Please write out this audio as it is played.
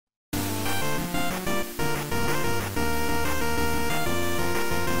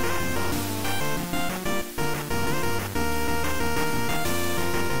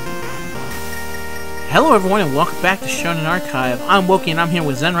Hello everyone and welcome back to Shonen Archive. I'm Wokey and I'm here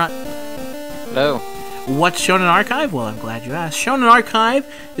with Zenrot. Hello. What's Shonen Archive? Well, I'm glad you asked. Shonen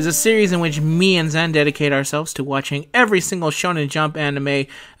Archive is a series in which me and Zen dedicate ourselves to watching every single Shonen Jump anime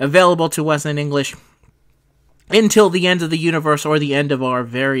available to us in English until the end of the universe or the end of our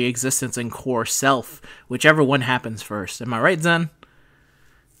very existence and core self, whichever one happens first. Am I right, Zen?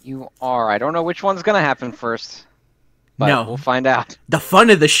 You are. I don't know which one's gonna happen first. But no. We'll find out. The fun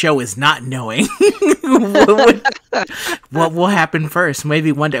of the show is not knowing what will happen first.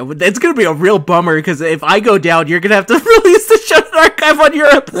 Maybe one day. It's going to be a real bummer, because if I go down, you're going to have to release the Shonen Archive on your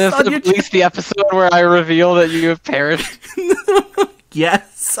episode. Release the episode where I reveal that you have perished.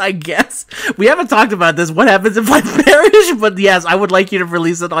 Yes, I guess. We haven't talked about this. What happens if I perish? But yes, I would like you to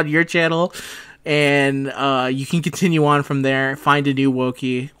release it on your channel. And you can continue on from there, find a new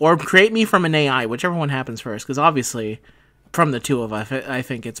Wokey, or create me from an AI, whichever one happens first, because obviously, from the two of us, I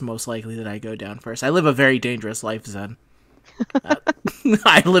think it's most likely that I go down first. I live a very dangerous life, Zen.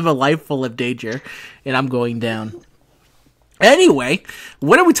 I live a life full of danger, and I'm going down. Anyway,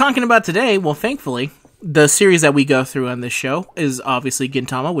 what are we talking about today? Well, thankfully, the series that we go through on this show is obviously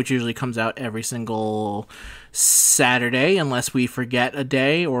Gintama, which usually comes out every single Saturday, unless we forget a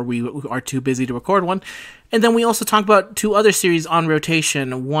day or we are too busy to record one. And then we also talk about two other series on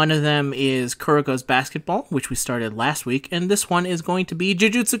rotation. One of them is Kuroko's Basketball, which we started last week, and this one is going to be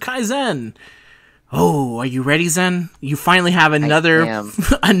Jujutsu Kaisen. Oh, are you ready, Zen? You finally have another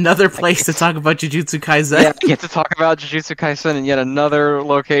another place to talk about Jujutsu Kaisen. Yeah, I get to talk about Jujutsu Kaisen in yet another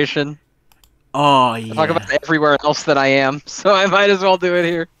location. Oh, yeah. I talk about everywhere else that I am, so I might as well do it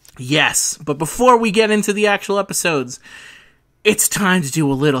here. Yes, but before we get into the actual episodes, it's time to do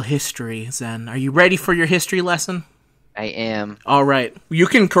a little history, Zen. Are you ready for your history lesson? I am. All right. You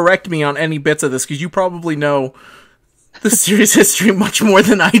can correct me on any bits of this, because you probably know the series history much more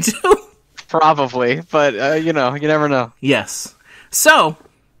than I do. Probably, but, you never know. Yes. So,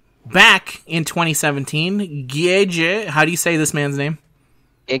 back in 2017, Gege, how do you say this man's name?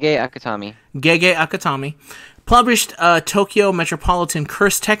 Gege Akutami. Gege Akutami published Tokyo Metropolitan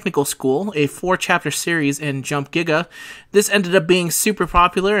Curse Technical School, a 4-chapter series in Jump Giga. This ended up being super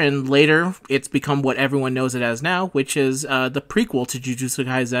popular, and later it's become what everyone knows it as now, which is the prequel to Jujutsu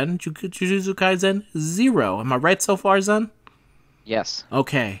Kaisen, Jujutsu Kaisen 0. Am I right so far, Zen? Yes.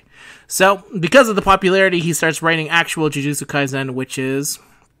 Okay. So, because of the popularity, he starts writing actual Jujutsu Kaisen, which is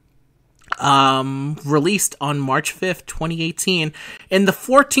released on March 5th, 2018, and the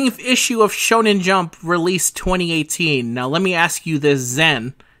 14th issue of Shonen Jump released 2018. Now, let me ask you this,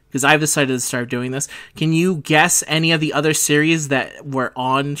 Zen, because I've decided to start doing this. Can you guess any of the other series that were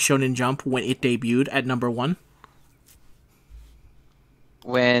on Shonen Jump when it debuted at number 1?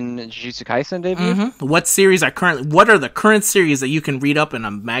 When Jujutsu Kaisen debuted? Mm-hmm. What are the current series that you can read up in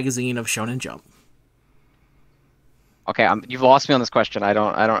a magazine of Shonen Jump? Okay, you've lost me on this question. I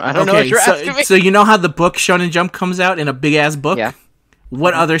don't know what you're asking me. So you know how the book Shonen Jump comes out in a big-ass book? Yeah.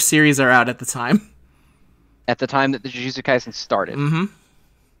 What other series are out at the time? At the time that the Jujutsu Kaisen started? Mm-hmm.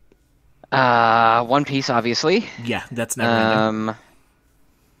 One Piece, obviously. Yeah, that's never ending.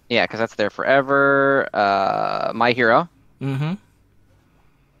 Yeah, because that's there forever. My Hero. Mm-hmm.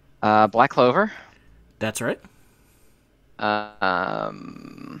 Black Clover. That's right.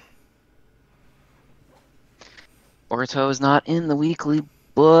 Boruto is not in the weekly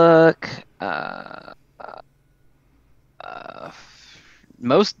book.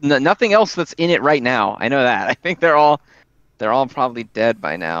 Nothing else that's in it right now. I know that. I think they're all probably dead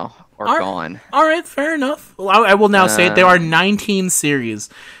by now or gone. All right, fair enough. Well, I will now say there are 19 series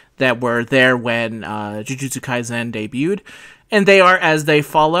that were there when Jujutsu Kaisen debuted, and they are as they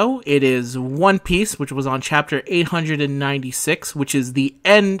follow. It is One Piece, which was on chapter 896, which is the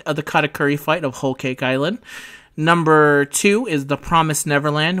end of the Katakuri fight of Whole Cake Island. Number 2 is The Promised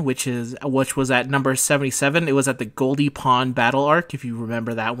Neverland, which was at number 77. It was at the Goldie Pond battle arc, if you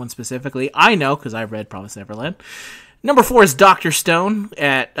remember that one specifically. I know, because I read Promised Neverland. Number 4 is Dr. Stone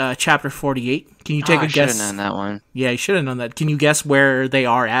at chapter 48. Can you take a guess? I should have known that one. Yeah, you should have known that. Can you guess where they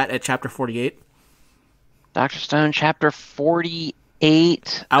are at chapter 48? Dr. Stone, chapter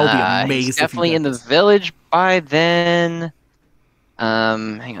 48. I would be amazed he's definitely in the village by then.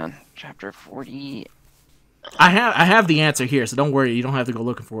 Hang on. Chapter 40. I have the answer here, so don't worry. You don't have to go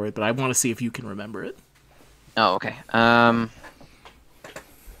looking for it, but I want to see if you can remember it. Oh, okay. I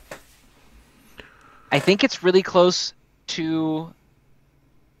think it's really close to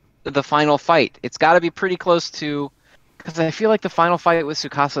the final fight. It's got to be pretty close to, because I feel like the final fight with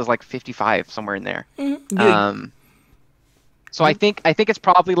Tsukasa is like 55, somewhere in there. Mm-hmm. So I think it's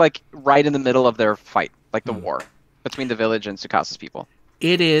probably like right in the middle of their fight, like the war between the village and Tsukasa's people.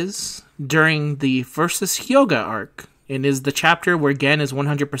 It is during the Versus Hyoga arc, and is the chapter where Gen is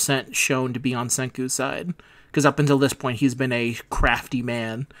 100% shown to be on Senku's side. Because up until this point, he's been a crafty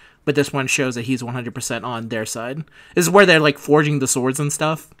man. But this one shows that he's 100% on their side. This is where they're, like, forging the swords and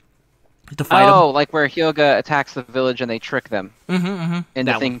stuff to fight him. Oh, like where Hyoga attacks the village and they trick them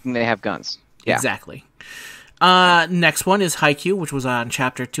into thinking they have guns. Yeah. Exactly. Next one is Haikyuu, which was on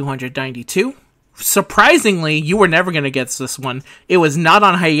chapter 292. Surprisingly, you were never going to get this one. It was not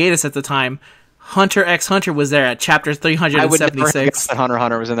on hiatus at the time. Hunter x Hunter was there at chapter 376. I would never have guessed that Hunter x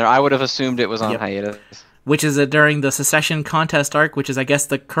Hunter was in there. I would have assumed it was on hiatus. Which is during the Secession Contest arc, which is, I guess,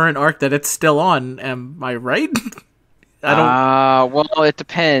 the current arc that it's still on. Am I right? I don't... well, it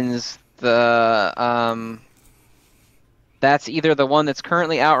depends. That's either the one that's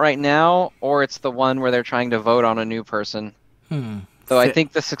currently out right now, or it's the one where they're trying to vote on a new person. So I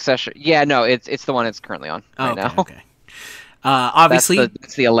think the Succession... Yeah, no, it's the one it's currently on right now. Okay. Obviously...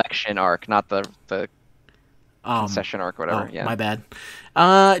 It's the election arc, not the concession arc or whatever. Yeah. My bad.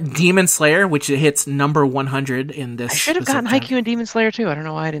 Demon Slayer, which hits number 100 in this. I should have gotten Haikyuu and Demon Slayer too. I don't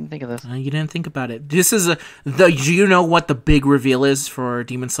know why I didn't think of this. You didn't think about it. This is do you know what the big reveal is for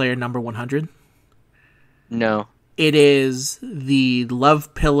Demon Slayer number 100? No. It is the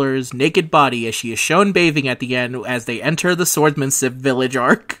love pillar's naked body as she is shown bathing at the end as they enter the Swordsman's village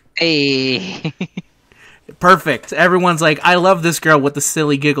arc. Hey. Perfect. Everyone's like, I love this girl with the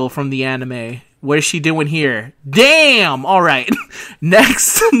silly giggle from the anime. What is she doing here? Damn! Alright.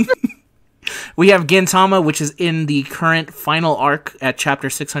 Next, we have Gintama, which is in the current final arc at chapter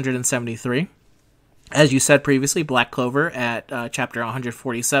 673. As you said previously, Black Clover at chapter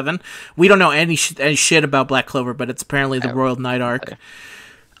 147. We don't know any shit about Black Clover, but it's apparently the Royal Knight arc.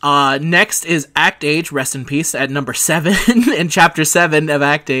 Next is Act Age, rest in peace, at number 7 in chapter 7 of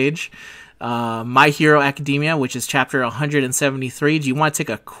Act Age. My Hero Academia, which is chapter 173. Do you want to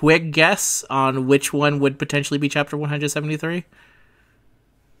take a quick guess on which one would potentially be chapter 173?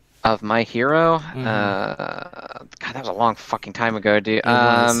 Of My Hero? God, that was a long fucking time ago, dude.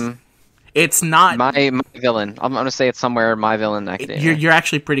 It's not my Villain. I'm gonna say it's somewhere My Villain Academia. You're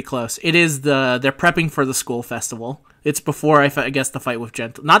actually pretty close. It is they're prepping for the school festival. It's before, I guess, the fight with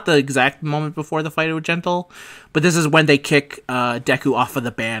Gentle. Not the exact moment before the fight with Gentle, but this is when they kick Deku off of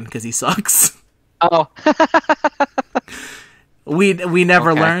the band because he sucks. Oh. we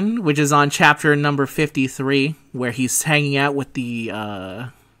never learn, which is on chapter number 53, where he's hanging out with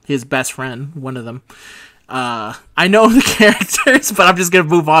his best friend, one of them. I know the characters, but I'm just gonna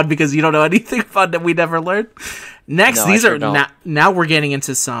move on because you don't know anything about that we never learned. Next, now we're getting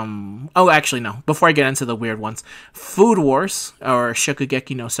into some... Oh, actually, no. Before I get into the weird ones. Food Wars, or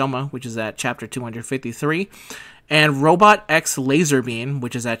Shokugeki no Soma, which is at chapter 253. And Robot X Laserbeam,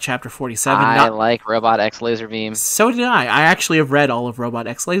 which is at chapter 47. I like Robot X Laserbeam. So did I. I actually have read all of Robot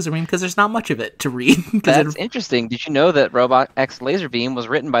X Laserbeam because there's not much of it to read. That's interesting. Did you know that Robot X Laserbeam was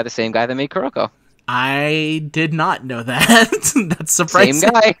written by the same guy that made Kuroko? I did not know that. That's surprising.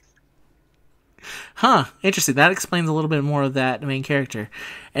 Same guy. Huh, interesting. That explains a little bit more of that main character.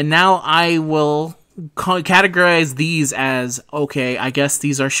 And now I will categorize these as, okay, I guess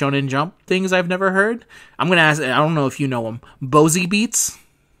these are Shonen Jump things I've never heard. I'm going to ask, I don't know if you know them. Bozy Beats?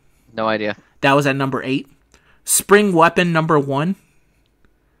 No idea. That was at number 8. Spring Weapon number 1?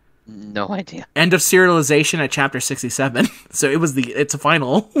 No idea. End of Serialization at chapter 67. So it's a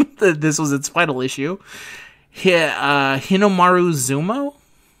final. This was its final issue. Hinomaru Zumo?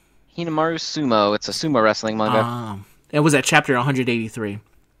 Hinomaru Sumo. It's a sumo wrestling manga. It was at chapter 183.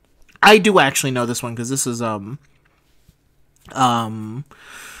 I do actually know this one because this is the one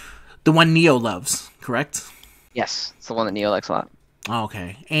Neo loves, correct? Yes, it's the one that Neo likes a lot.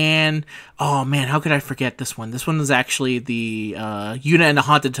 Okay, and oh man, how could I forget this one? This one is actually the Yuna and the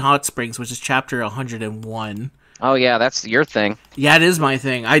Haunted Hot Springs, which is chapter 101. Oh yeah, that's your thing. Yeah, it is my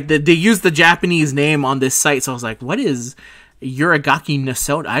thing. They used the Japanese name on this site, so I was like, what is Yuragaki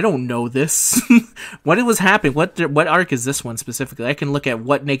Nasota? I don't know this. What was happening? What arc is this one specifically? I can look at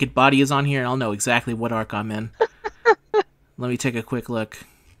what Naked Body is on here, and I'll know exactly what arc I'm in. Let me take a quick look.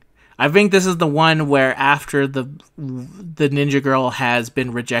 I think this is the one where after the ninja girl has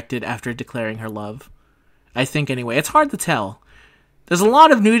been rejected after declaring her love. I think anyway. It's hard to tell. There's a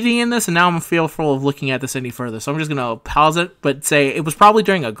lot of nudity in this, and now I'm fearful of looking at this any further. So I'm just going to pause it, but say it was probably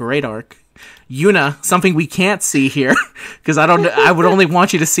during a great arc. Yuna, something we can't see here, because I would only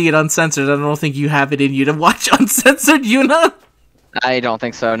want you to see it uncensored. I don't think you have it in you to watch uncensored Yuna. I don't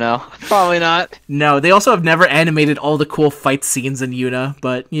think so. No, probably not. No, they also have never animated all the cool fight scenes in Yuna,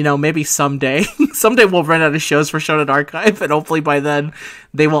 but maybe someday. Someday we'll run out of shows for Shonen Archive, and hopefully by then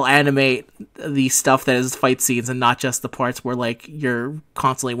they will animate the stuff that is fight scenes and not just the parts where like you're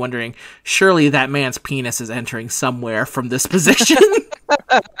constantly wondering, surely that man's penis is entering somewhere from this position.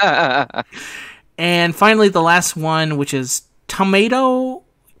 And finally the last one, which is Tomato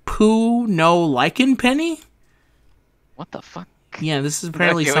Poo no Lichen Penny. What the fuck? Yeah, this is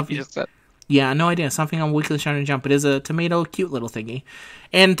apparently something. Yeah, no idea. Something on Weekly Shonen Jump. It is a tomato, cute little thingy.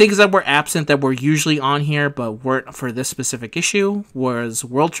 And things that were absent that were usually on here but weren't for this specific issue was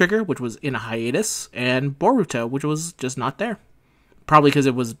World Trigger, which was in a hiatus, and Boruto, which was just not there. Probably because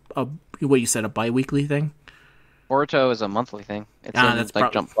it was a bi-weekly thing. Boruto is a monthly thing. It's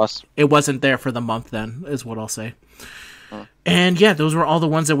in Jump Plus. It wasn't there for the month then, is what I'll say. And yeah, those were all the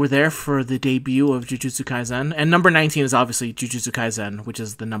ones that were there for the debut of Jujutsu Kaisen. And number 19 is obviously Jujutsu Kaisen, which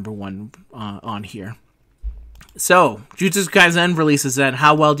is the number one on here. So, Jujutsu Kaisen releases then.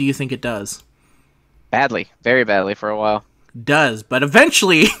 How well do you think it does? Badly. Very badly for a while. Does, but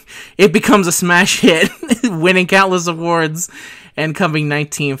eventually it becomes a smash hit, winning countless awards and coming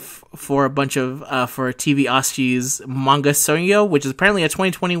 19th for a bunch of for TV Oshi's Manga Sonyo, which is apparently a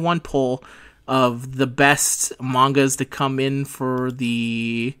 2021 poll of the best mangas to come in for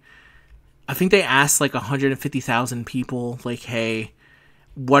the... I think they asked like 150,000 people, like, hey,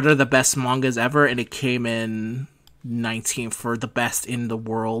 what are the best mangas ever? And it came in 19th for the best in the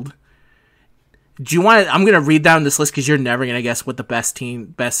world. Do you want to... I'm going to read down this list because you're never going to guess what the best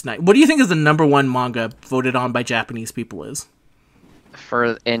night... What do you think is the number one manga voted on by Japanese people is?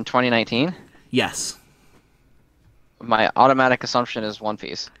 In 2019? Yes. My automatic assumption is One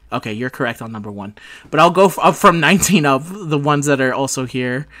Piece. Okay, you're correct on number one. But I'll go up from 19 of the ones that are also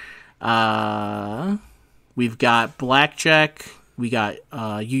here. We've got Blackjack. We got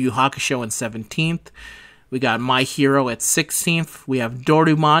Yu Yu Hakusho in 17th. We got My Hero at 16th. We have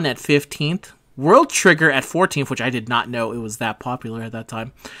Doraemon at 15th. World Trigger at 14th, which I did not know it was that popular at that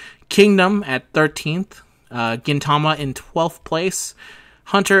time. Kingdom at 13th. Gintama in 12th place.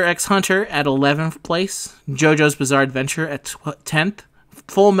 Hunter x Hunter at 11th place. JoJo's Bizarre Adventure at 10th.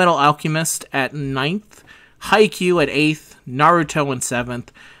 Full Metal Alchemist at 9th. Haikyuu at 8th. Naruto in 7th.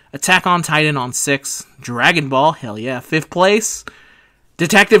 Attack on Titan on 6th. Dragon Ball, hell yeah, 5th place.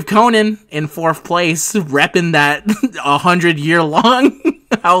 Detective Conan in 4th place, repping that 100-year long.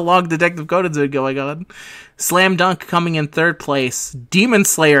 How long Detective Conan's been going on. Slam Dunk coming in 3rd place. Demon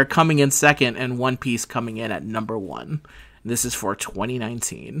Slayer coming in 2nd. And One Piece coming in at number 1. This is for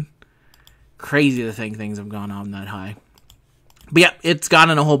 2019. Crazy to think things have gone on that high. But yeah, it's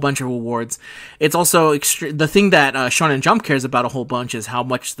gotten a whole bunch of awards. It's also the thing that Shonen Jump cares about a whole bunch is how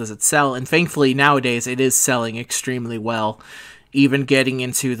much does it sell. And thankfully nowadays it is selling extremely well. Even getting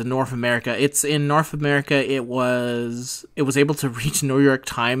into the North America. It's in North America. It was able to reach New York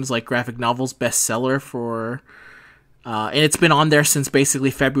Times like graphic novels bestseller for, and it's been on there since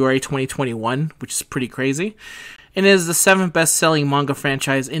basically February 2021, which is pretty crazy. And it is the 7th best-selling manga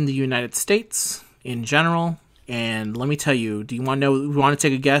franchise in the United States in general. And let me tell you, do you want to know? You want to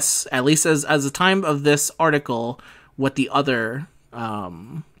take a guess, at least as the time of this article, what the other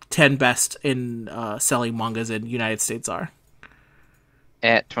 10 best in selling mangas in the United States are?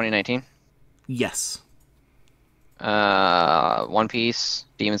 At 2019? Yes. One Piece,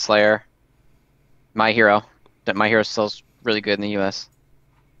 Demon Slayer, My Hero. That My Hero sells really good in the US.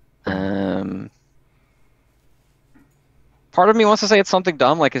 Part of me wants to say it's something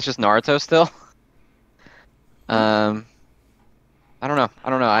dumb, like it's just Naruto still. I don't know.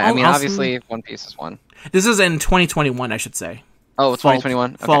 I mean, obviously, One Piece is one. This is in 2021, I should say. Oh,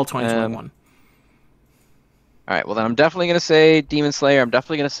 2021? Fall 2021. All right, well, then I'm definitely going to say Demon Slayer. I'm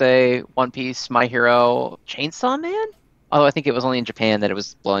definitely going to say One Piece, My Hero, Chainsaw Man? Although I think it was only in Japan that it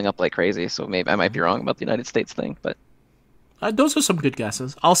was blowing up like crazy, so maybe I might be wrong about the United States thing. But those are some good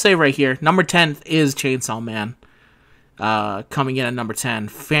guesses. I'll say right here, number 10 is Chainsaw Man. Coming in at number 10.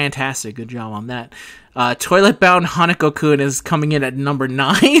 Fantastic. Good job on that. Toilet Bound Hanako-kun is coming in at number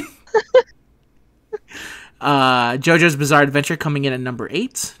 9. JoJo's Bizarre Adventure coming in at number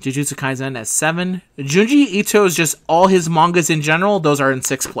 8. Jujutsu Kaisen at 7. Junji Ito's just all his mangas in general, those are in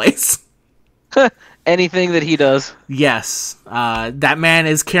 6th place. Anything that he does. Yes. That man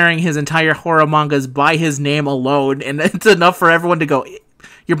is carrying his entire horror mangas by his name alone, and it's enough for everyone to go,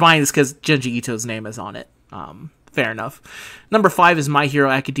 you're buying this because Junji Ito's name is on it. Fair enough. Number 5 is My Hero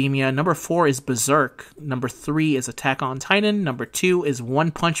Academia. Number 4 is Berserk. Number 3 is Attack on Titan. Number 2 is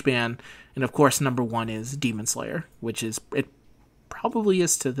One Punch Man. And of course, number 1 is Demon Slayer, which is, it probably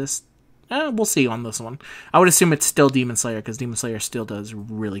is to this, We'll see on this one. I would assume it's still Demon Slayer, because Demon Slayer still does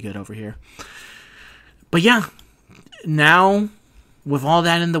really good over here. But yeah, now with all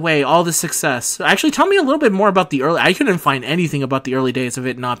that in the way, all the success. Actually, tell me a little bit more about the early... I couldn't find anything about the early days of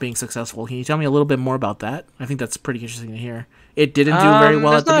it not being successful. Can you tell me a little bit more about that? I think that's pretty interesting to hear. It didn't do very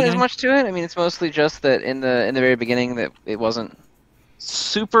well at the beginning? There's not as much to it. I mean, it's mostly just that in the very beginning that it wasn't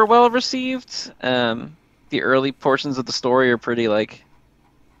super well received. The early portions of the story are pretty, like...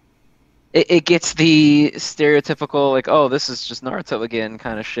 It gets the stereotypical, like, oh, this is just Naruto again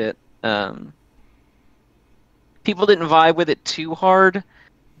kind of shit. People didn't vibe with it too hard.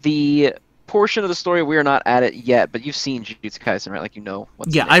 The portion of the story, we're not at it yet, but you've seen Jujutsu Kaisen, right? Like, you know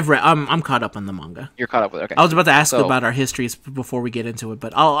what's Yeah, I've read. I'm caught up on the manga. You're caught up with it, okay. I was about to ask about our histories before we get into it,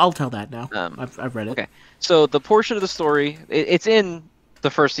 but I'll tell that now. I've read it. Okay, so the portion of the story, it's in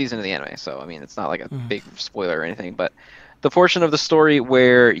the first season of the anime, so, I mean, it's not like a big spoiler or anything, but the portion of the story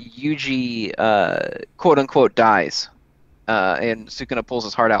where Yuji, quote-unquote, dies, and Sukuna pulls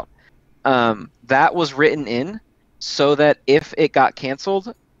his heart out, that was written in so that if it got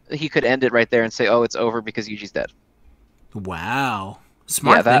canceled, he could end it right there and say, oh, it's over because Yuji's dead. Wow.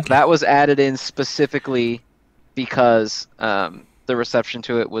 Smart thinking. Thinking. That was added in specifically because the reception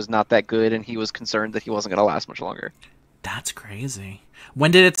to it was not that good, and he was concerned that he wasn't going to last much longer. That's crazy. When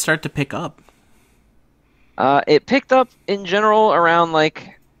did it start to pick up? It picked up in general around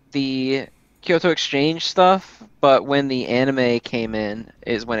like the Kyoto Exchange stuff, but when the anime came in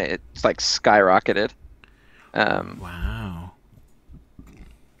is when it's like skyrocketed. Wow.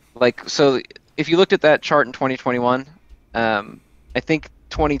 Like, so if you looked at that chart in 2021, I think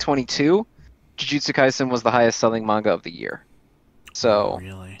 2022, Jujutsu Kaisen was the highest selling manga of the year. So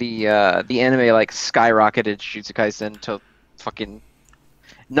really? the anime like skyrocketed Jujutsu Kaisen to fucking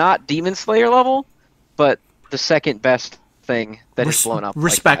not Demon Slayer level, but the second best thing that has blown up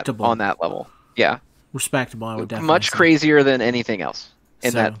respectable like that, on that level. Yeah. Respectable, I would definitely much say. Crazier than anything else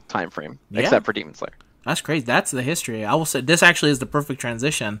in that time frame, except for Demon Slayer. That's crazy. That's the history. I will say this actually is the perfect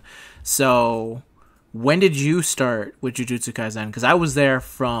transition. So, when did you start with Jujutsu Kaisen? Because I was there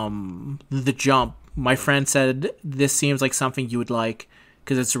from the jump. My friend said this seems like something you would like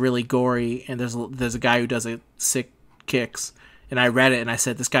because it's really gory and there's a guy who does sick kicks. And I read it and I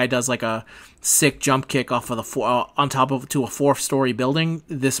said this guy does like a sick jump kick off of on top of to a 4th-story building.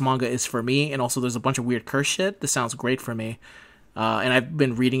 This manga is for me. And also there's a bunch of weird curse shit. This sounds great for me. And I've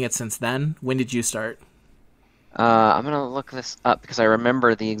been reading it since then. When did you start? I'm gonna look this up because I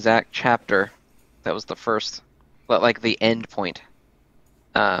remember the exact chapter that was the first, like the end point.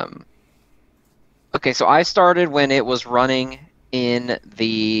 Okay, so I started when it was running in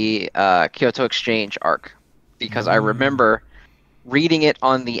the Kyoto Exchange arc because I remember reading it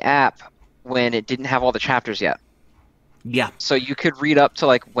on the app when it didn't have all the chapters yet. Yeah. So you could read up to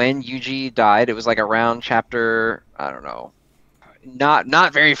like when Yuji died. It was like around chapter, I don't know,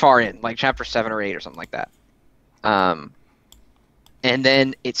 not very far in, like chapter 7 or 8 or something like that. And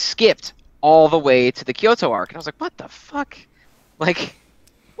then it skipped all the way to the Kyoto arc, and I was like, what the fuck? Like,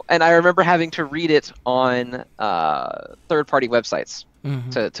 and I remember having to read it on third-party websites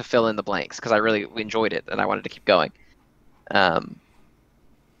to fill in the blanks because I really enjoyed it and I wanted to keep going.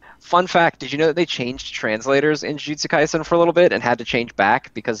 Fun fact, did you know that they changed translators in Jujutsu Kaisen for a little bit and had to change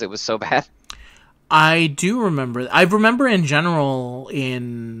back because it was so bad? I do remember. I remember in general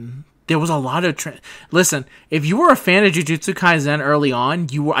there was a lot of... Listen, if you were a fan of Jujutsu Kaisen early on,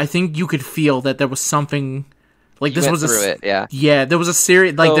 I think you could feel that there was something... Like this was yeah, there was a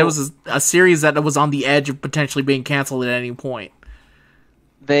series there was a series that was on the edge of potentially being canceled at any point.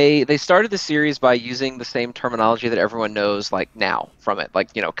 They started the series by using the same terminology that everyone knows like now from it, like,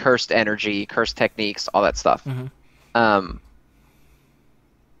 you know, cursed energy, cursed techniques, all that stuff. I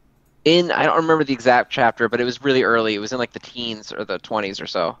don't remember the exact chapter, but it was really early. It was in like the teens or the 20s or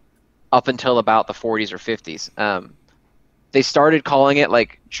so, up until about the 40s or 50s. They started calling it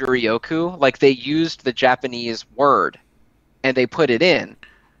like Juryoku, like they used the Japanese word and they put it in,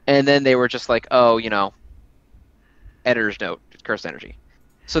 and then they were just like, oh, you know, editor's note, cursed energy.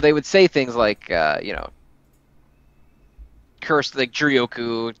 So they would say things like, you know, cursed, like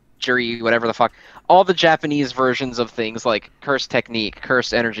Juryoku, Juri, whatever the fuck. All the Japanese versions of things like cursed technique,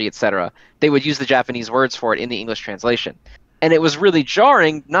 cursed energy, etc. They would use the Japanese words for it in the English translation. And it was really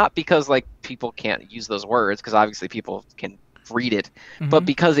jarring, not because like people can't use those words, because obviously people can read it, but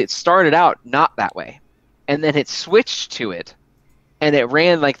because it started out not that way. And then it switched to it, and it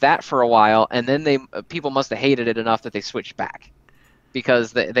ran like that for a while, and then people must have hated it enough that they switched back.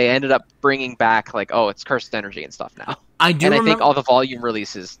 Because they ended up bringing back like, oh, it's cursed energy and stuff now. I think all the volume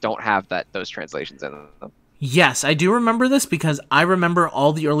releases don't have those translations in them. Yes, I do remember this because I remember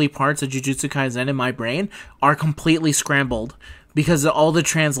all the early parts of Jujutsu Kaisen in my brain are completely scrambled because of all the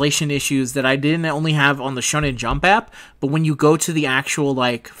translation issues that I didn't only have on the Shonen Jump app, but when you go to the actual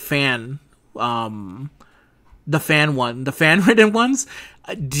like the fan written ones,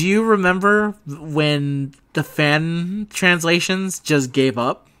 do you remember when the fan translations just gave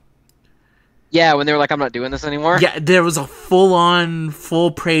up? Yeah, when they were like, I'm not doing this anymore. Yeah, there was a full-on,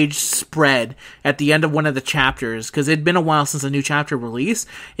 full-page spread at the end of one of the chapters, because it'd been a while since a new chapter released,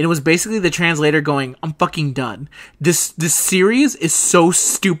 and it was basically the translator going, I'm fucking done. This series is so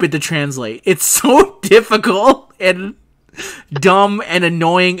stupid to translate. It's so difficult and dumb and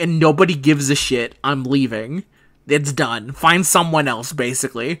annoying, and nobody gives a shit. I'm leaving. It's done. Find someone else,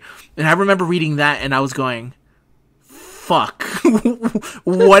 basically. And I remember reading that, and I was going, fuck.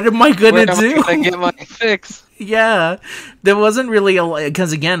 What am I gonna do? I get my fix. Yeah, there wasn't really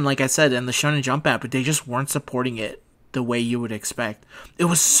because again, like I said, in the Shonen Jump app, they just weren't supporting it the way you would expect. It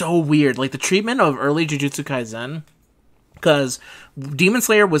was so weird, like the treatment of early Jujutsu Kaisen. Because Demon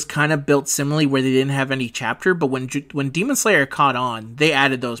Slayer was kind of built similarly, where they didn't have any chapter, but when Demon Slayer caught on, they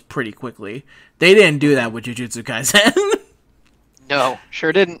added those pretty quickly. They didn't do that with Jujutsu Kaisen. No,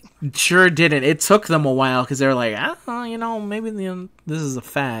 sure didn't. Sure didn't. It took them a while because they were like, maybe this is a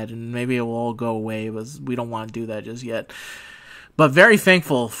fad and maybe it will all go away, but we don't want to do that just yet. But very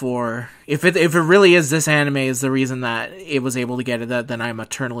thankful for, if it really is this anime is the reason that it was able to get it, then I'm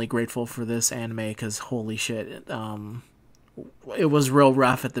eternally grateful for this anime, because holy shit, it was real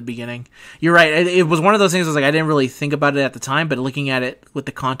rough at the beginning. You're right. It was one of those things. I was like, I didn't really think about it at the time, but looking at it with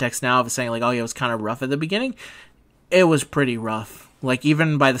the context now of saying like, oh yeah, it was kind of rough at the beginning. It was pretty rough. Like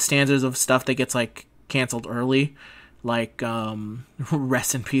even by the standards of stuff that gets like canceled early, like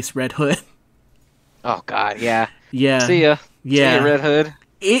rest in peace, Red Hood. Oh God, yeah. Yeah. See ya. Yeah. See ya, Red Hood.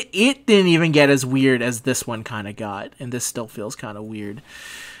 It didn't even get as weird as this one kind of got, and this still feels kind of weird.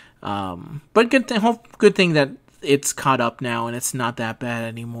 But good thing that it's caught up now and it's not that bad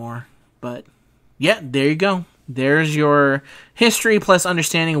anymore. But yeah, there you go. There's your history plus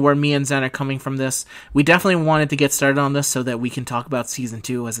understanding of where me and Zen are coming from this. We definitely wanted to get started on this so that we can talk about season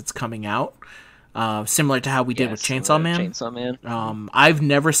 2 as it's coming out. Similar to how we did with Chainsaw Man. I've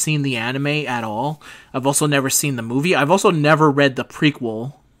never seen the anime at all. I've also never seen the movie. I've also never read the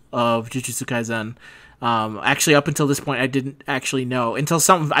prequel of Jujutsu Kaisen. Actually, up until this point, I didn't actually know.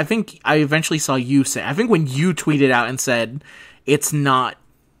 I think I eventually saw you say, I think when you tweeted out and said, it's not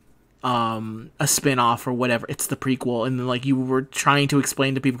a spin-off or whatever, it's the prequel, and then like you were trying to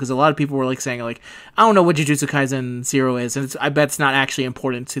explain to people, because a lot of people were like saying like, I don't know what Jujutsu Kaisen 0 is, and I bet it's not actually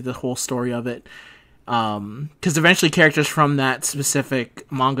important to the whole story of it, because eventually characters from that specific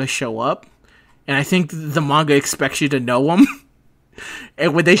manga show up, and I think the manga expects you to know them.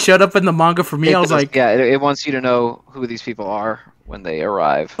 And when they showed up in the manga for me, I was like, yeah, it wants you to know who these people are when they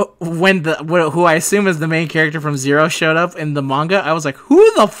arrive. When who I assume is the main character from Zero showed up in the manga, I was like,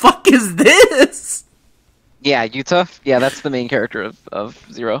 who the fuck is this? Yeah, Yuta. Yeah, that's the main character of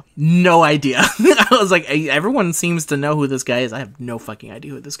Zero. No idea. I was like, everyone seems to know who this guy is. I have no fucking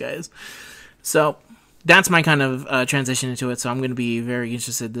idea who this guy is. So that's my kind of transition into it. So I'm going to be very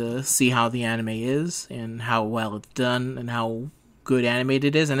interested to see how the anime is and how well it's done and how good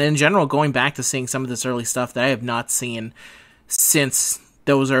animated it is. And in general, going back to seeing some of this early stuff that I have not seen since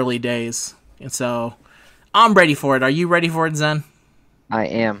those early days. And so I'm ready for it. Are you ready for it, Zen? I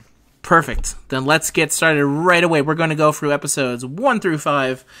am. Perfect. Then let's get started right away. We're going to go through episodes 1 through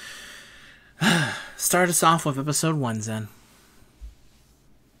 5. Start us off with episode 1, Zen.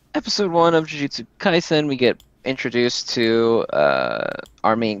 Episode 1 of Jujutsu Kaisen, we get introduced to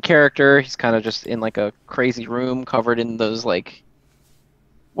our main character. He's kind of just in like a crazy room covered in those like,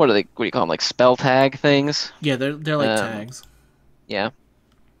 what do you call them, like spell tag things? Yeah, they're like tags. Yeah.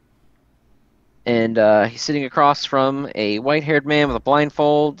 And he's sitting across from a white-haired man with a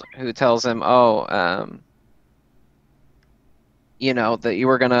blindfold who tells him, that you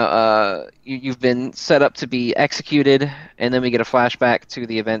were gonna, you've been set up to be executed. And then we get a flashback to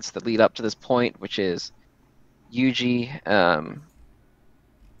the events that lead up to this point, which is Yuji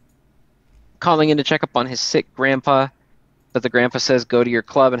calling in to check up on his sick grandpa. But the grandpa says, go to your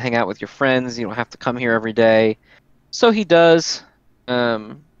club and hang out with your friends. You don't have to come here every day. So he does.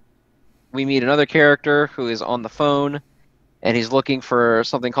 We meet another character who is on the phone, and he's looking for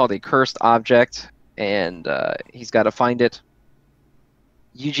something called a cursed object, and he's got to find it.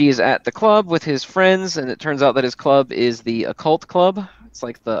 Yuji is at the club with his friends, and it turns out that his club is the Occult Club. It's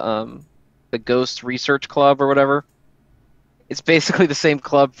like the Ghost Research Club or whatever. It's basically the same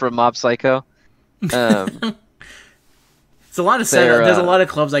club from Mob Psycho. It's a lot of setup. There's a lot of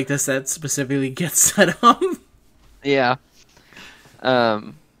clubs like this that specifically get set up. Yeah.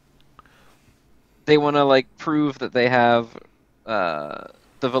 They want to like prove that they have the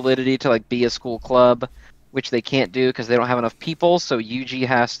validity to like be a school club, which they can't do because they don't have enough people. So Yuji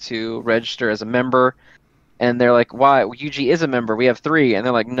has to register as a member, and they're like, "Why? Yuji is a member. We have 3," and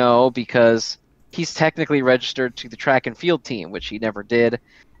they're like, "No, because he's technically registered to the track and field team, which he never did."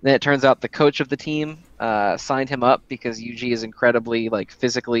 Then it turns out the coach of the team signed him up because Yuji is incredibly like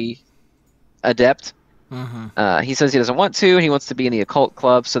physically adept. He says he doesn't want to, and he wants to be in the occult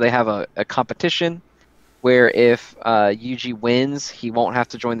club, so they have a competition where if Yuji wins, he won't have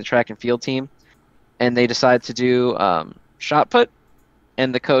to join the track and field team. And they decide to do shot put,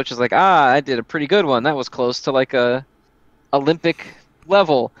 and the coach is like, I did a pretty good one. That was close to like a Olympic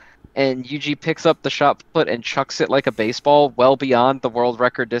level. And Yuji picks up the shot put and chucks it like a baseball well beyond the world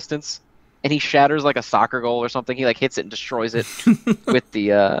record distance. And he shatters like a soccer goal or something. He like hits it and destroys it with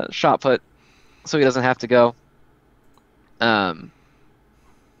the shot put, so he doesn't have to go.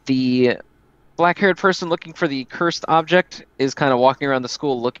 The black-haired person looking for the cursed object is kind of walking around the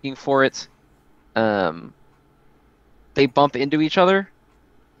school looking for it. They bump into each other,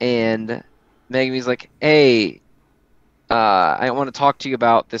 and Megumi's like, "Hey, I want to talk to you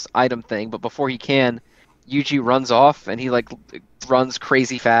about this item thing," but before he can, Yuji runs off, and he like runs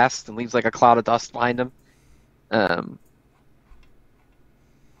crazy fast and leaves like a cloud of dust behind him.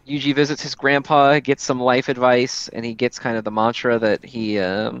 Yuji visits his grandpa, gets some life advice, and he gets kind of the mantra that he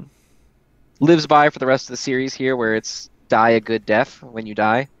lives by for the rest of the series here, where it's die a good death when you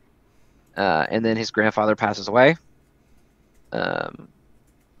die. And then his grandfather passes away.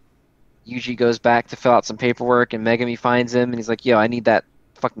 Yuji goes back to fill out some paperwork, and Megumi finds him, and he's like, "Yo, I need that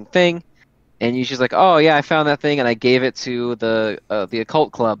fucking thing." And Yuji's like, "Oh yeah, I found that thing, and I gave it to the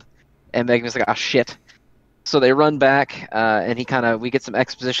occult club." And Megumi's like, "Ah, shit." So they run back, and we get some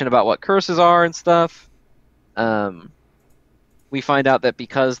exposition about what curses are and stuff. We find out that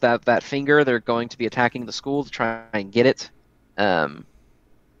because that finger, they're going to be attacking the school to try and get it.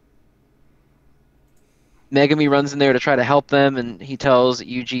 Megumi runs in there to try to help them, and he tells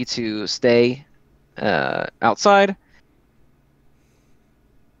Yuji to stay outside.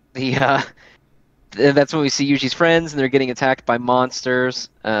 That's when we see Yuji's friends, and they're getting attacked by monsters.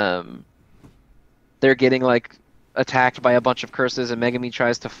 They're getting like attacked by a bunch of curses, and Megumi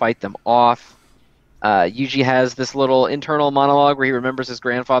tries to fight them off. Yuji has this little internal monologue where he remembers his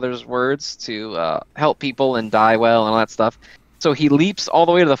grandfather's words to help people and die well and all that stuff. So he leaps all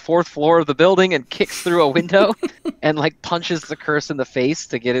the way to the 4th floor of the building and kicks through a window and like punches the curse in the face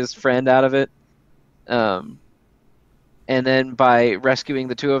to get his friend out of it. And then by rescuing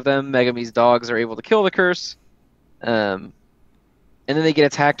the 2 of them, Megumi's dogs are able to kill the curse. And then they get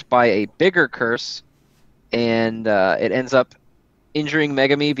attacked by a bigger curse, and it ends up injuring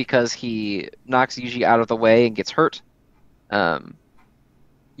Megumi because he knocks Yuji out of the way and gets hurt.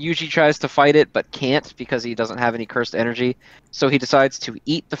 Yuji tries to fight it but can't because he doesn't have any cursed energy, so he decides to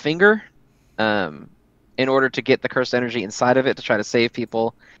eat the finger in order to get the cursed energy inside of it to try to save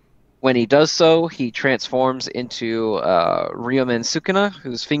people. When he does so, he transforms into Ryomen Sukuna,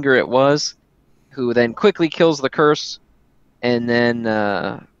 whose finger it was, who then quickly kills the curse, and then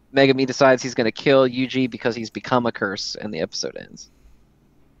Megumi decides he's going to kill Yuji because he's become a curse, and the episode ends.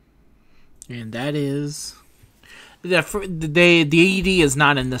 And that is... the ED is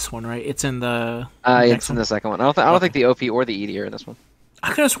not in this one, right? It's in the it's in the second one. I don't think the OP or the ED are in this one.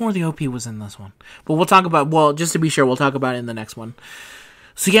 I could have sworn the OP was in this one. But we'll talk about... Well, just to be sure, we'll talk about it in the next one.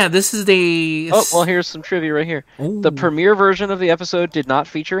 So yeah, this is the... Oh, well, here's some trivia right here. Ooh. The premiere version of the episode did not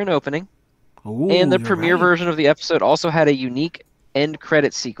feature an opening. Ooh, and the premiere version of the episode also had a unique end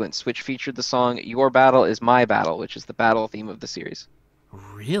credit sequence, which featured the song "Your Battle Is My Battle," which is the battle theme of the series.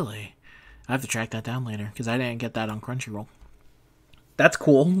 Really? I have to track that down later, because I didn't get that on Crunchyroll. That's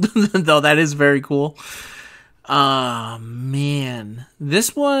cool. Though that is very cool. Man.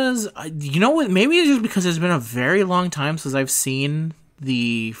 This was... You know what? Maybe it's just because it's been a very long time since I've seen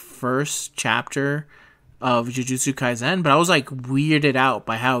the first chapter of Jujutsu Kaisen, but I was like weirded out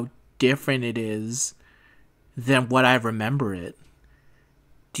by how different it is than what I remember it.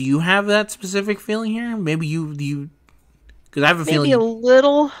 Do you have that specific feeling here? Maybe you because I have a feeling... Maybe a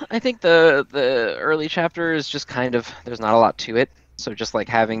little. I think the early chapter is just kind of... There's not a lot to it. So just like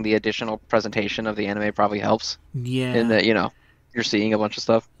having the additional presentation of the anime probably helps. Yeah. In that, you're seeing a bunch of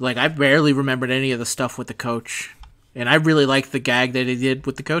stuff. Like, I barely remembered any of the stuff with the coach. And I really liked the gag that he did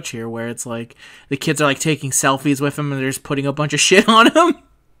with the coach here, where it's like, the kids are like taking selfies with him and they're just putting a bunch of shit on him.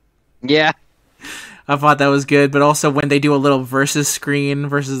 Yeah. I thought that was good, but also when they do a little versus screen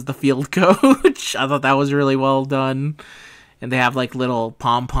versus the field coach, I thought that was really well done. and they have like little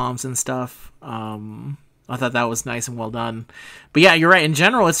pom poms and stuff. I thought that was nice and well done. But yeah, you're right. In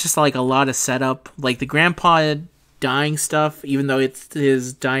general, it's just like a lot of setup. Like the grandpa dying stuff, even though it's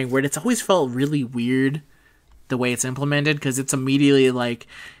his dying word, it's always felt really weird the way it's implemented, because it's immediately like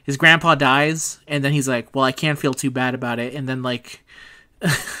his grandpa dies, and then he's like, well, I can't feel too bad about it. And then like,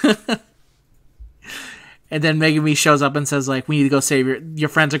 and then Megumi shows up and says like, we need to go save your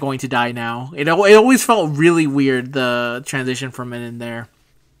friends are going to die now. It always felt really weird, the transition from it in there.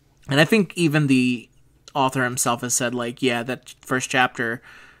 And I think even the author himself has said like, yeah, that first chapter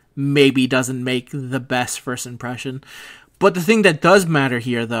maybe doesn't make the best first impression. But the thing that does matter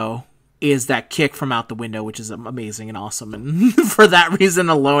here, though, is that kick from out the window, which is amazing and awesome. And for that reason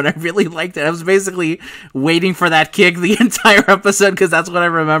alone, I really liked it. I was basically waiting for that kick the entire episode, because that's what I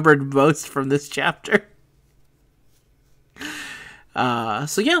remembered most from this chapter.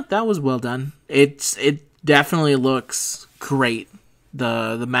 So yeah, that was well done. It definitely looks great.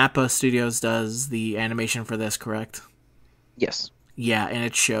 The Mappa Studios does the animation for this, correct? Yes. Yeah, and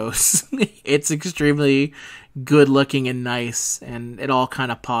it shows. It's extremely good looking and nice, and it all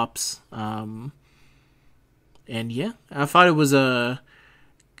kind of pops. And yeah, I thought it was a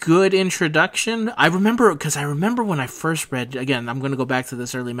good introduction. I remember when I first read, again, I'm going to go back to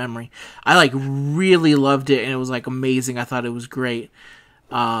this early memory. I like really loved it, and it was like amazing. I thought it was great.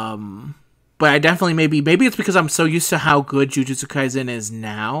 But I definitely maybe it's because I'm so used to how good Jujutsu Kaisen is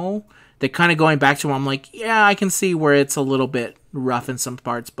now that kind of going back to where I'm like, yeah, I can see where it's a little bit rough in some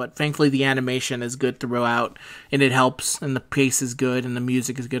parts, but thankfully the animation is good throughout, and it helps, and the pace is good, and the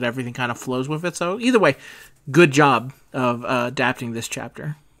music is good. Everything kind of flows with it. So either way, good job of adapting this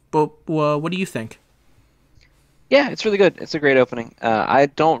chapter. But what do you think? Yeah, it's really good. It's a great opening. I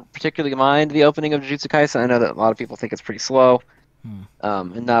don't particularly mind the opening of Jujutsu Kaisen. I know that a lot of people think it's pretty slow,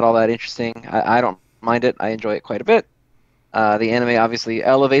 and not all that interesting. I don't mind it. I enjoy it quite a bit. The anime obviously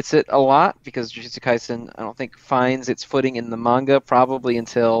elevates it a lot, because Jujutsu Kaisen, I don't think, finds its footing in the manga probably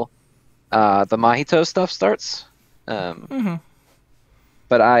until the Mahito stuff starts. But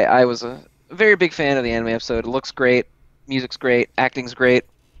I was a very big fan of the anime episode. It looks great, music's great, acting's great,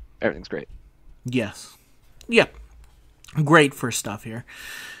 everything's great. Yes. Yep. Great first stuff here.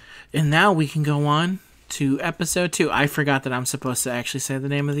 And now we can go on to episode 2. I forgot that I'm supposed to actually say the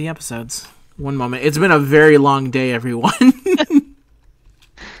name of the episodes. One moment. It's been a very long day, everyone.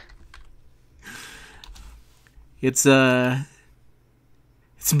 It's been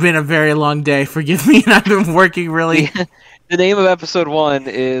a very long day. Forgive me, and I've been working really. The name of episode 1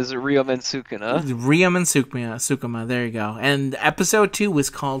 is Ryomen Sukuna. Ryomen Sukuma. There you go. And episode 2 was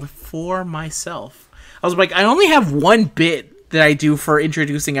called For Myself. I was like, I only have one bit that I do for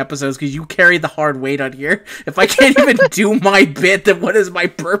introducing episodes, because you carry the hard weight on here. If I can't even do my bit, then what is my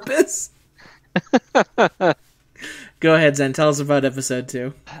purpose? Go ahead, Zen. Tell us about episode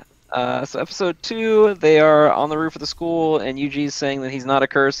 2. So episode 2, they are on the roof of the school, and Yuji's saying that he's not a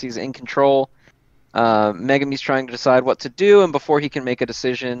curse, he's in control. Megumi's trying to decide what to do, and before he can make a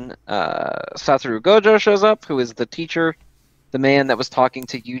decision, Satoru Gojo shows up, who is the teacher, the man that was talking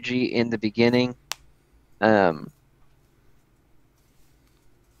to Yuji in the beginning.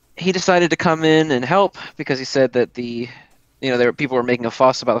 He decided to come in and help, because he said that people were making a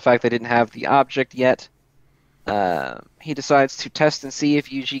fuss about the fact they didn't have the object yet. He decides to test and see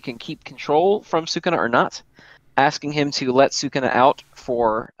if Yuji can keep control from Sukuna or not, asking him to let Sukuna out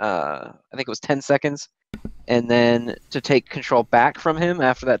for, I think it was 10 seconds, and then to take control back from him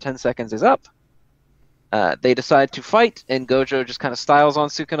after that 10 seconds is up. They decide to fight, and Gojo just kind of styles on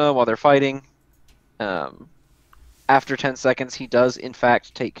Sukuna while they're fighting. After 10 seconds, he does, in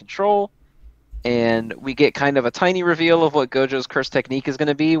fact, take control, and we get kind of a tiny reveal of what Gojo's curse technique is going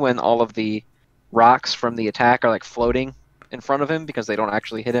to be when all of the rocks from the attack are like floating in front of him, because they don't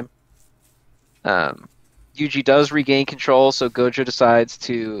actually hit him. Yuji does regain control, so Gojo decides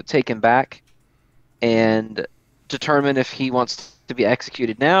to take him back and determine if he wants to be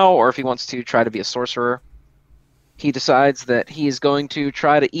executed now or if he wants to try to be a sorcerer. He decides that he is going to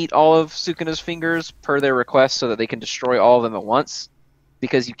try to eat all of Sukuna's fingers per their request, so that they can destroy all of them at once,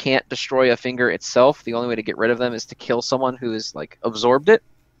 because you can't destroy a finger itself. The only way to get rid of them is to kill someone who has like absorbed it.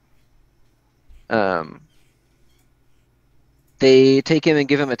 They take him and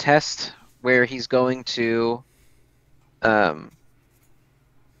give him a test where he's going to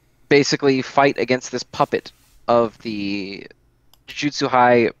basically fight against this puppet of the Jujutsu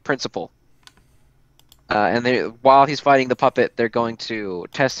High principal. And while he's fighting the puppet, they're going to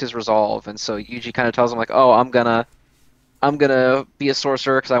test his resolve. And so Yuji kind of tells him like, "Oh, I'm gonna be a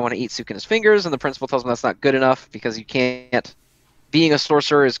sorcerer because I want to eat Sukuna's fingers." And the principal tells him that's not good enough, because you can't being a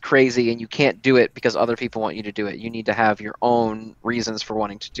sorcerer is crazy and you can't do it because other people want you to do it. You need to have your own reasons for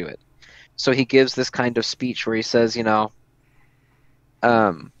wanting to do it. So he gives this kind of speech where he says, I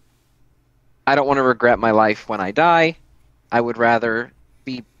don't want to regret my life when I die. I would rather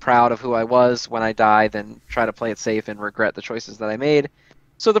be proud of who I was when I die than try to play it safe and regret the choices that I made.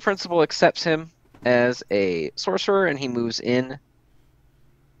 So the principal accepts him as a sorcerer, and he moves in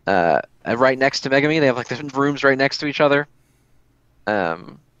right next to Megami. They have like the rooms right next to each other.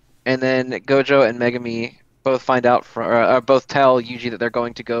 And then Gojo and Megami both find out, both tell Yuji that they're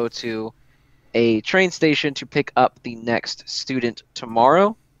going to go to a train station to pick up the next student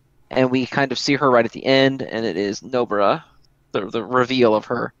tomorrow. And we kind of see her right at the end, and it is Nobara, the reveal of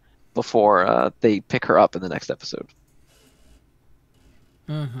her before they pick her up in the next episode.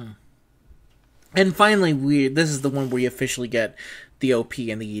 Mm-hmm. And finally, this is the one where you officially get the OP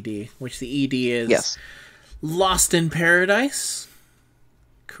and the ED, which the ED is Lost in Paradise,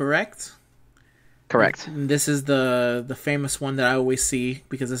 correct? Correct. And this is the famous one that I always see,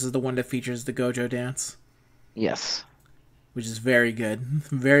 because this is the one that features the Gojo dance. Yes. Which is very good.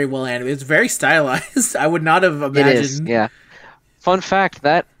 Very well animated. It's very stylized. I would not have imagined. It is, yeah. Fun fact,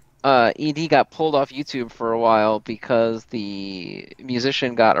 that ED got pulled off YouTube for a while because the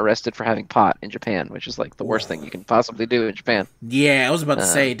musician got arrested for having pot in Japan, which is like the worst thing you can possibly do in Japan. Yeah, I was about to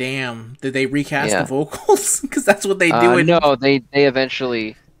say, damn. Did they recast the vocals? Because that's what they do. No, they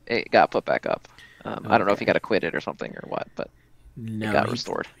eventually it got put back up. I don't know if he got acquitted or something or what, but it got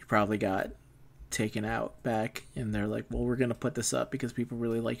restored. He probably got taken out back, and they're like, well, we're going to put this up because people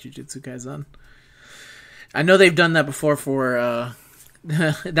really like Jujutsu Kaisen. I know they've done that before for...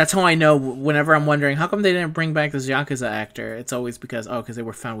 that's how I know whenever I'm wondering, how come they didn't bring back this Yakuza actor? It's always because they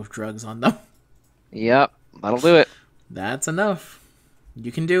were found with drugs on them. Yep, that'll do it. That's enough.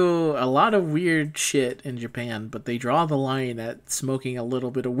 You can do a lot of weird shit in Japan, but they draw the line at smoking a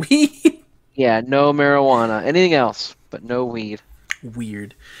little bit of weed. Yeah, no marijuana. Anything else, but no weed.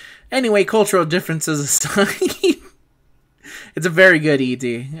 Weird. Anyway, cultural differences aside, it's a very good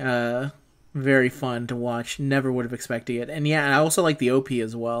ED. Very fun to watch. Never would have expected it. And yeah, I also like the OP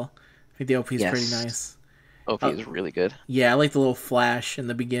as well. I think the OP is pretty nice. OP is really good. Yeah, I like the little flash in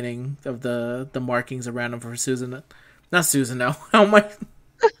the beginning of the markings around him for Susanoo. Not Susanoo. How am I?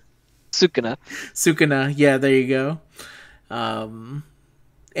 Sukuna. Sukuna. Yeah, there you go.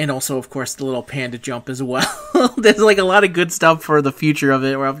 And also, of course, the little panda jump as well. There's like a lot of good stuff for the future of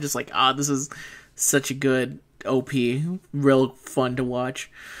it where I'm just like, this is such a good OP. Real fun to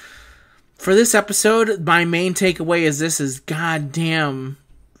watch. For this episode, my main takeaway is goddamn,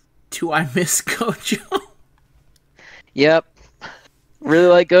 do I miss Gojo? Yep. Really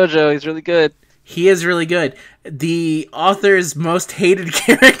like Gojo. He's really good. He is really good. The author's most hated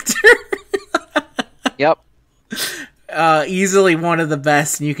character. Yep. Easily one of the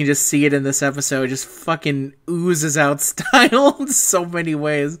best, and you can just see it in this episode. Just fucking oozes out style in so many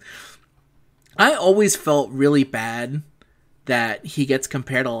ways. I always felt really bad that he gets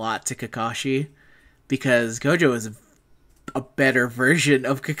compared a lot to Kakashi, because Gojo is a better version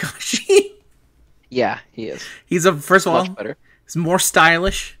of Kakashi. Yeah, he is. He's first of all, much better. He's more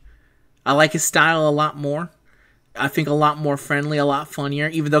stylish. I like his style a lot more. I think a lot more friendly, a lot funnier,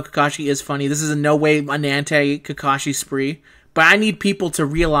 even though Kakashi is funny. This is in no way an anti-Kakashi spree, but I need people to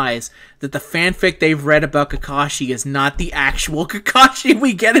realize that the fanfic they've read about Kakashi is not the actual Kakashi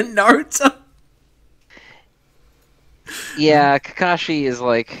we get in Naruto. Yeah, Kakashi is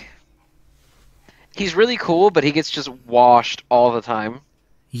like... He's really cool, but he gets just washed all the time.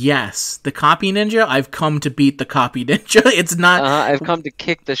 Yes, the copy ninja, I've come to beat the copy ninja. It's not... I've come to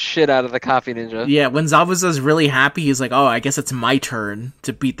kick the shit out of the copy ninja. Yeah, when Zabuza's really happy, he's like, I guess it's my turn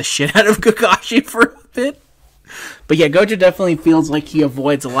to beat the shit out of Kakashi for a bit. But yeah, Gojo definitely feels like he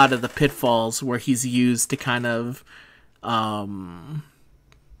avoids a lot of the pitfalls where he's used to kind of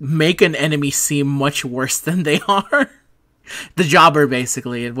make an enemy seem much worse than they are. The jobber,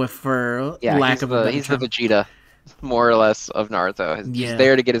 basically, and lack of a better he's term. the Vegeta, more or less, of Naruto. He's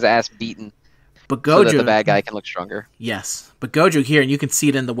there to get his ass beaten, but Gojo, so that the bad guy can look stronger. Yes, but Gojo here, and you can see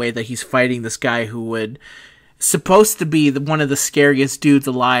it in the way that he's fighting this guy who would supposed to be one of the scariest dudes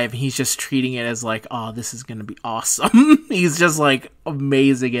alive. He's just treating it as like, this is gonna be awesome. He's just like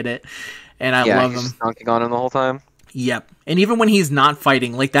amazing at it, and I love him. Just dunking on him the whole time. Yep. And even when he's not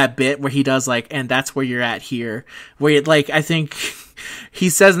fighting, like that bit where he does like, and that's where you're at here, where it, like, I think he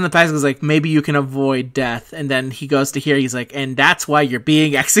says in the past, he's like, maybe you can avoid death. And then he goes to here, he's like, and that's why you're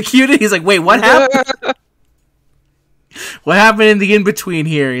being executed. He's like, wait, what happened? What happened in the in-between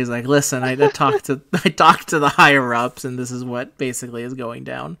here? He's like, listen, I talked to the higher ups, and this is what basically is going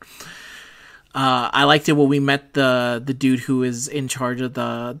down. I liked it when we met the dude who is in charge of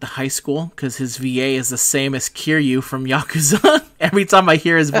the high school, because his VA is the same as Kiryu from Yakuza. Every time I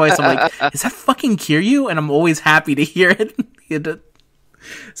hear his voice, I'm like, is that fucking Kiryu? And I'm always happy to hear it.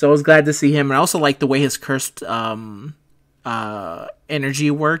 So I was glad to see him. And I also like the way his cursed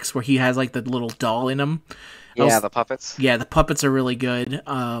energy works, where he has like the little doll in him. Yeah, the puppets. Yeah, the puppets are really good.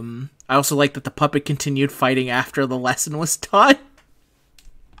 I also like that the puppet continued fighting after the lesson was taught.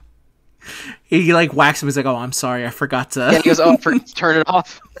 He like whacks him. He's like, "Oh, I'm sorry, I forgot to." Yeah, he goes, "Oh, turn it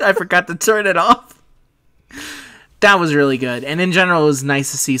off." I forgot to turn it off. That was really good, and in general, it was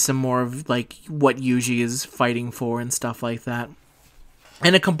nice to see some more of like what Yuji is fighting for and stuff like that.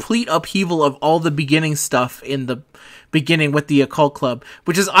 And a complete upheaval of all the beginning stuff in the beginning with the occult club,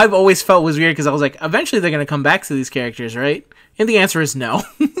 which is I've always felt was weird, because I was like, eventually they're going to come back to these characters, right? And the answer is no.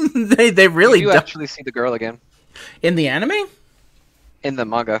 they really You actually see the girl again in the anime. In the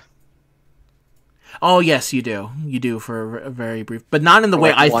manga. Oh, yes, you do. You do for a very brief, but not in the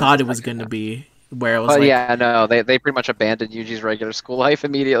way I thought it was going to be, where it was like... yeah, no, they pretty much abandoned Yuji's regular school life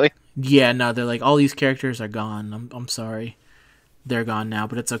immediately. Yeah, no, they're like, all these characters are gone. I'm sorry. They're gone now,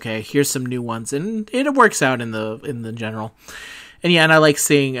 but it's okay. Here's some new ones, and it works out in the general. And yeah, and I like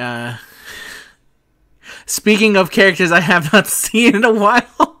seeing... Speaking of characters I have not seen in a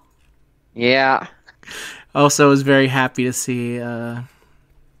while... Yeah. Also, was very happy to see...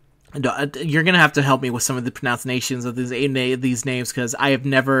 You're gonna have to help me with some of the pronunciations of these names, because I have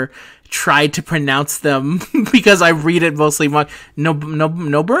never tried to pronounce them because I read it mostly. Nobara,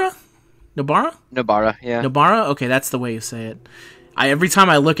 yeah. Nobara. Okay, that's the way you say it. Every time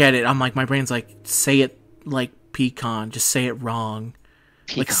I look at it, I'm like, my brain's like, say it like pecan, just say it wrong.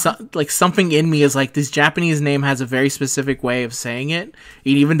 Like something in me is like, this Japanese name has a very specific way of saying it. And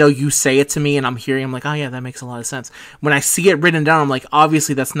even though you say it to me and I'm hearing, I'm like, oh yeah, that makes a lot of sense. When I see it written down, I'm like,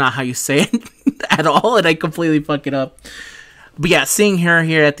 obviously that's not how you say it at all, and I completely fuck it up. But yeah, seeing her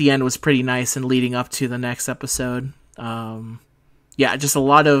here at the end was pretty nice, and leading up to the next episode. Yeah, just a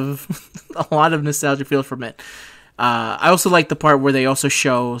lot of nostalgia feel from it. I also like the part where they also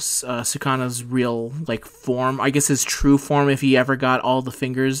show Sukana's real like form. I guess his true form, if he ever got all the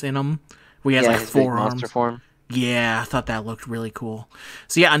fingers in him, where he has like his 4 big arms. monster form. Yeah, I thought that looked really cool.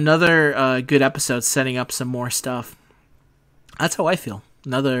 So yeah, another good episode, setting up some more stuff. That's how I feel.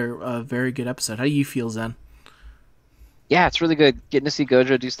 Another very good episode. How do you feel, Zen? Yeah, it's really good. Getting to see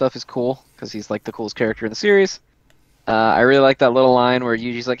Gojo do stuff is cool, because he's like the coolest character in the series. I really like that little line where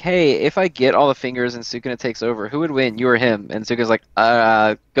Yuji's like, "Hey, if I get all the fingers and Sukuna takes over, who would win, you or him?" And Sukuna's like,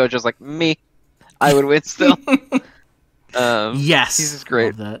 Gojo's like, "Me. I would win still." Yes. He's just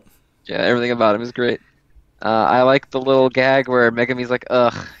great. Love that. Yeah, everything about him is great. I like the little gag where Megumi's like,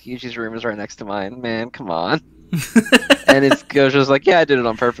 "Ugh, Yuji's room is right next to mine. Man, come on." And it's Gojo's like, "Yeah, I did it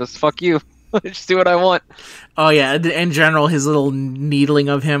on purpose. Fuck you. Just do what I want." Oh yeah, in general, his little needling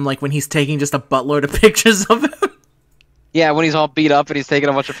of him, like when he's taking just a buttload of pictures of him. Yeah, when he's all beat up and he's taking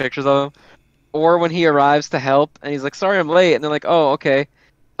a bunch of pictures of him. Or when he arrives to help and he's like, "Sorry, I'm late." And they're like, "Oh, okay.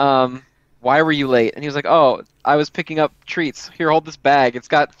 Why were you late?" And he was like, "Oh, I was picking up treats. Here, hold this bag. It's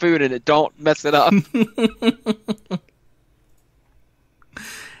got food in it. Don't mess it up."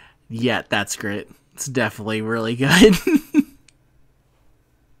 Yeah, that's great. It's definitely really good.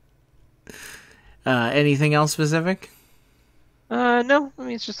 Anything else specific? No. I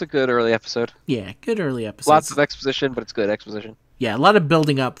mean, it's just a good early episode. Yeah, good early episode. Lots of exposition, but it's good exposition. Yeah, a lot of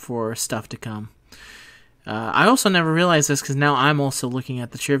building up for stuff to come. I also never realized this, because now I'm also looking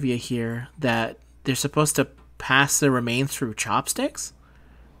at the trivia here, that they're supposed to pass the remains through chopsticks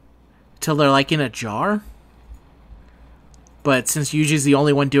till they're like in a jar. But since Yuji's the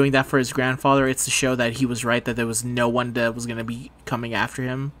only one doing that for his grandfather, it's to show that he was right, that there was no one that was going to be coming after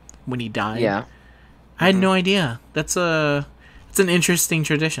him when he died. Yeah. I had no idea. It's an interesting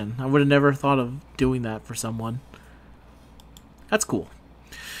tradition. I would have never thought of doing that for someone. That's cool.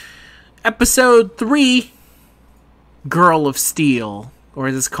 Episode 3, Girl of Steel, or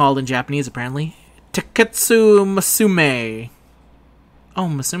as it's called in Japanese apparently, Taketsu Masume. Oh,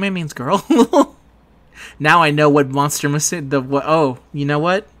 Masume means girl? Now I know what Monster Masume... Oh, you know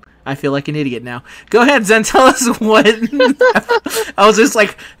what? I feel like an idiot now. Go ahead, Zen, tell us what... I was just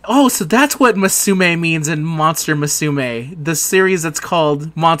like, oh, so that's what Masume means in Monster Masume, the series that's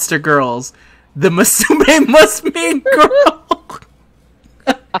called Monster Girls. The Masume must mean girl.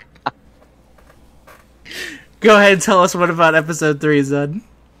 Go ahead and tell us what about episode 3, Zen.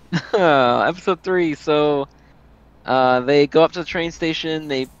 Episode 3, so they go up to the train station,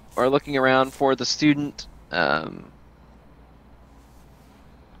 they are looking around for the student.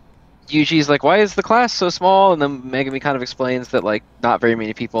 Yuji's like, "Why is the class so small?" And then Megumi kind of explains that like not very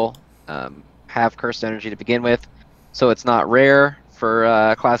many people have cursed energy to begin with, so it's not rare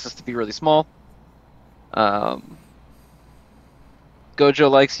for classes to be really small.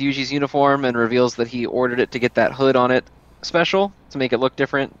 Gojo likes Yuji's uniform and reveals that he ordered it to get that hood on it special to make it look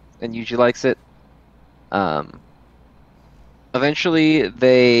different, and Yuji likes it. Eventually,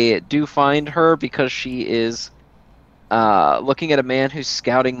 they do find her because she is looking at a man who's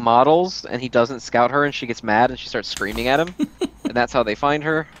scouting models, and he doesn't scout her, and she gets mad and she starts screaming at him, and that's how they find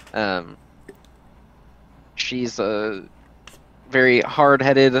her. She's a very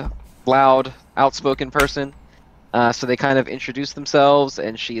hard-headed, loud, outspoken person. So they kind of introduce themselves,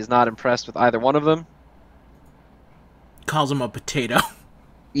 and she is not impressed with either one of them. Calls him a potato.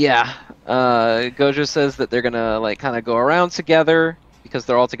 Yeah. Gojo says that they're gonna like kind of go around together because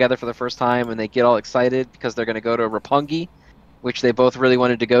they're all together for the first time, and they get all excited because they're gonna go to Roppongi, which they both really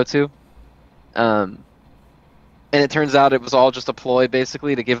wanted to go to. And it turns out it was all just a ploy,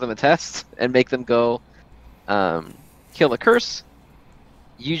 basically, to give them a test and make them go kill a curse.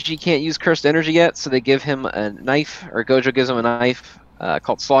 Yuji can't use cursed energy yet, so they give him a knife, or Gojo gives him a knife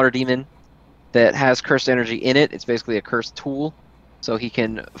called Slaughter Demon that has cursed energy in it. It's basically a cursed tool, so he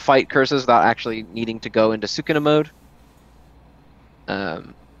can fight curses without actually needing to go into Sukuna mode.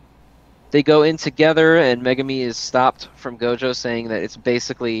 They go in together, and Megami is stopped from Gojo, saying that it's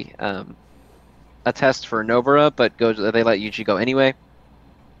basically a test for Nobara, but Gojo, they let Yuji go anyway.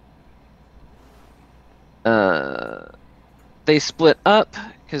 They split up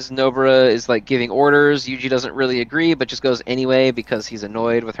because Nobara is like giving orders. Yuji doesn't really agree, but just goes anyway because he's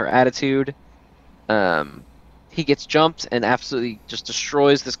annoyed with her attitude. He gets jumped and absolutely just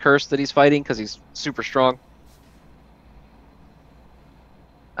destroys this curse that he's fighting because he's super strong.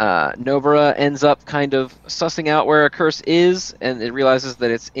 Nobara ends up kind of sussing out where a curse is, and it realizes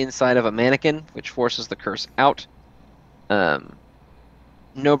that it's inside of a mannequin, which forces the curse out.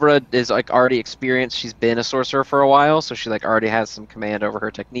 Nobara is like already experienced. She's been a sorcerer for a while, so she like already has some command over her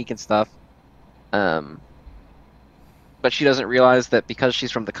technique and stuff. But she doesn't realize that because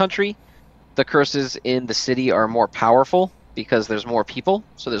she's from the country, the curses in the city are more powerful because there's more people,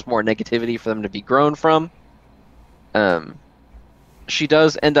 so there's more negativity for them to be grown from. She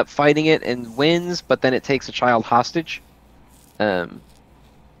does end up fighting it and wins, but then it takes a child hostage. And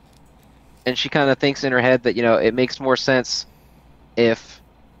she kind of thinks in her head that, you know, it makes more sense if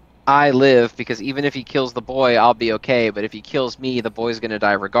I live, because even if he kills the boy, I'll be okay, but if he kills me, the boy's going to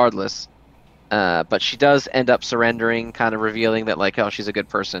die regardless. But she does end up surrendering, kind of revealing that, like, oh, she's a good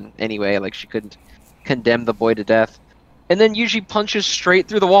person anyway, like, she couldn't condemn the boy to death. And then Yuji punches straight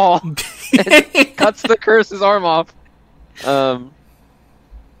through the wall and cuts the curse's arm off.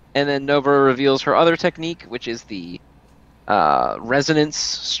 And then Nobara reveals her other technique, which is the resonance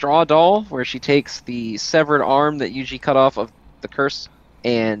straw doll, where she takes the severed arm that Yuji cut off of the curse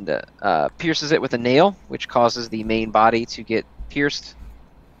and pierces it with a nail, which causes the main body to get pierced,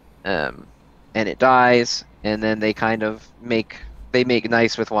 and it dies. And then they kind of make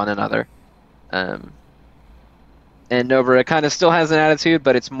nice with one another, and Nobara kind of still has an attitude,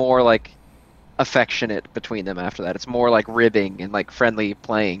 but it's more like affectionate between them after that. It's more like ribbing and like friendly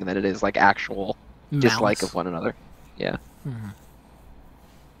playing than it is like actual dislike of one another. Yeah. Mm-hmm.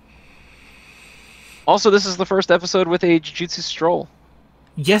 Also, this is the first episode with a Jujutsu stroll.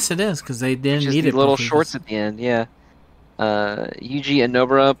 Yes, it is, because they didn't need it. Little shorts at the end, yeah. Yuji and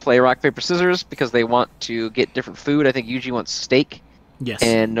Nobara play rock, paper, scissors because they want to get different food. I think Yuji wants steak. Yes.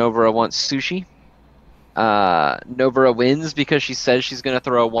 And Nobara wants sushi. Nobara wins because she says she's going to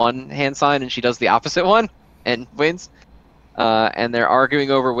throw one hand sign and she does the opposite one and wins. And they're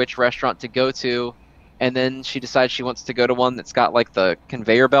arguing over which restaurant to go to. And then she decides she wants to go to one that's got like the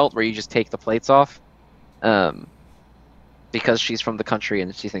conveyor belt where you just take the plates off. Because she's from the country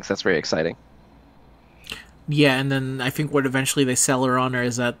and she thinks that's very exciting. Yeah, and then I think what eventually they sell her on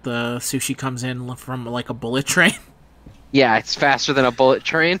is that the sushi comes in from like a bullet train. Yeah, it's faster than a bullet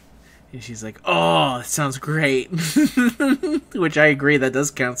train. And she's like, "Oh, that sounds great," which I agree. That does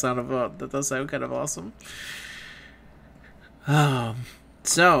sound kind of awesome.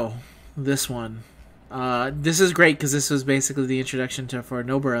 So this one, this is great because this was basically the introduction for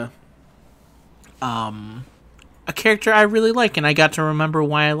Nobara. A character I really like, and I got to remember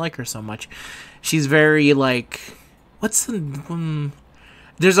why I like her so much. She's very like,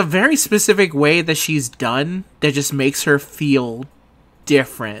 there's a very specific way that she's done that just makes her feel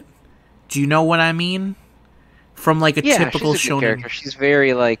different. Do you know what I mean? From like a typical she's a shonen character. She's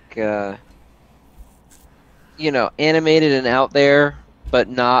very like, animated and out there, but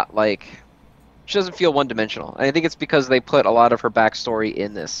not like, she doesn't feel one-dimensional. And I think it's because they put a lot of her backstory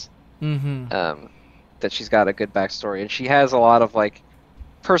in this. Mm-hmm. That she's got a good backstory, and she has a lot of like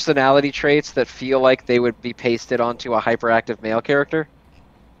personality traits that feel like they would be pasted onto a hyperactive male character.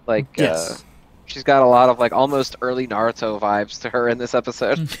 Like, Yes. she's got a lot of like almost early Naruto vibes to her in this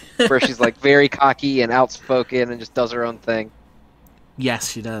episode, where she's like very cocky and outspoken and just does her own thing.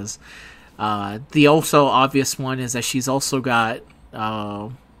 Yes, she does. The also obvious one is that she's also got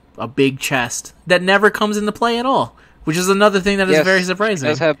a big chest that never comes into play at all, which is another thing that is very surprising.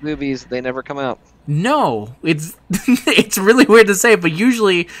 She does have boobies; they never come out. No, it's it's really weird to say, but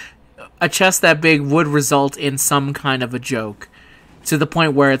usually a chest that big would result in some kind of a joke. To the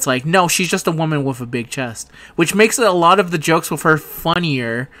point where it's like, no, she's just a woman with a big chest. Which makes a lot of the jokes with her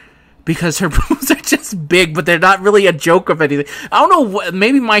funnier, because her boobs are just big, but they're not really a joke of anything. I don't know,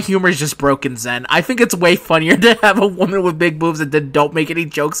 maybe my humor is just broken, Zen. I think it's way funnier to have a woman with big boobs and then don't make any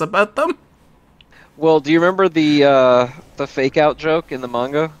jokes about them. Well, do you remember the fake out joke in the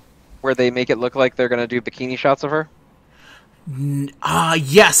manga? Where they make it look like they're going to do bikini shots of her?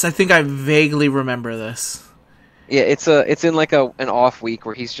 Yes, I think I vaguely remember this. Yeah, it's in like an off week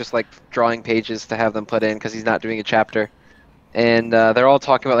where he's just like drawing pages to have them put in because he's not doing a chapter, and they're all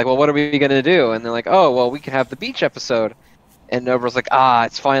talking about like, well, what are we gonna do? And they're like, oh, well, we can have the beach episode, and Nobra's like,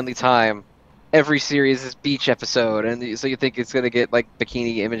 it's finally time. Every series is beach episode, and so you think it's gonna get like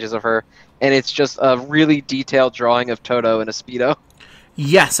bikini images of her, and it's just a really detailed drawing of Toto in a Speedo.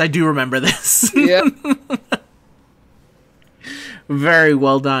 Yes, I do remember this. Yeah. Very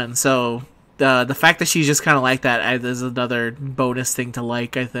well done. So the fact that she's just kind of like that is another bonus thing to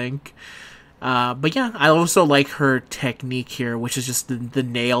like, I think. But yeah, I also like her technique here, which is just the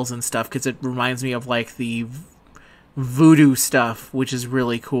nails and stuff, because it reminds me of like the voodoo stuff, which is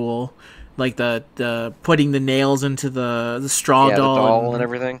really cool. Like the putting the nails into the straw doll, the doll and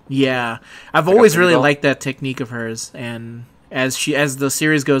everything. Yeah, I've always really liked that technique of hers, and as the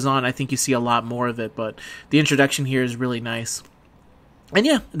series goes on, I think you see a lot more of it. But the introduction here is really nice. And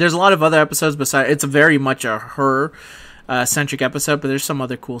yeah, there's a lot of other episodes besides. It's very much a her centric episode, but there's some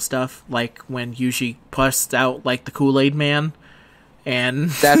other cool stuff, like when Yuji busts out like the Kool-Aid Man, and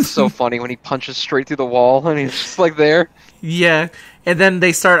that's so funny when he punches straight through the wall and he's just like there. Yeah, and then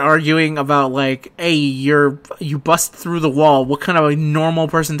they start arguing about like, hey, you bust through the wall. What kind of a normal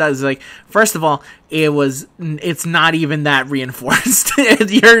person does? Like, first of all, it's not even that reinforced.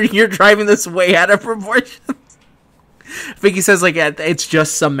 you're driving this way out of proportion. Vicky says like it's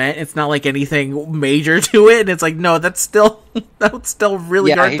just cement. It's not like anything major to it. And it's like, no, that's still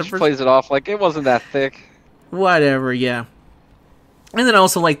really hard. Yeah, he plays it off like it wasn't that thick. Whatever, yeah. And then I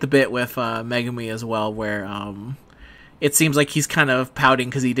also like the bit with Megumi as well, where it seems like he's kind of pouting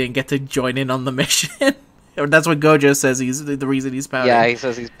because he didn't get to join in on the mission. That's what Gojo says. He's the reason he's pouting. Yeah, he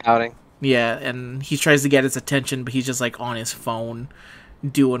says he's pouting. Yeah, and he tries to get his attention, but he's just like on his phone,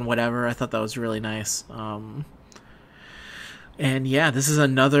 doing whatever. I thought that was really nice. And yeah, this is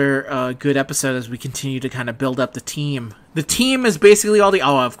another good episode as we continue to kind of build up the team. The team is basically all the...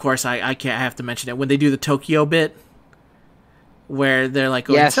 Oh, of course, I have to mention it. When they do the Tokyo bit, where they're like...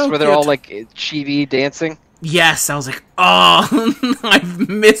 Yes, where they're all like chibi dancing. Yes, I was like, oh, I've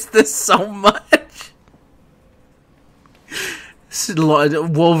missed this so much.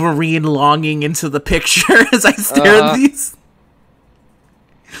 Wolverine longing into the picture as I stare at these.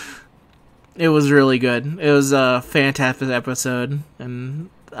 It was really good. It was a fantastic episode, and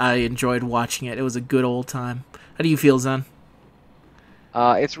I enjoyed watching it. It was a good old time. How do you feel, Zen?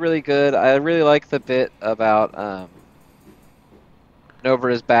 It's really good. I really like the bit about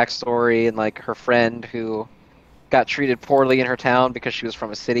Nobra's backstory and like her friend who got treated poorly in her town because she was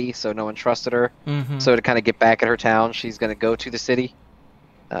from a city, so no one trusted her. Mm-hmm. So to kind of get back at her town, she's going to go to the city.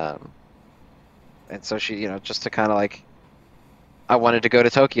 And so she, just to kind of like, I wanted to go to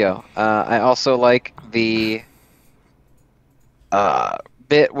Tokyo. I also like the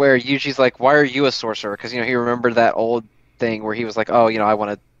bit where Yuji's like, why are you a sorcerer? Because, he remembered that old thing where he was like, oh, I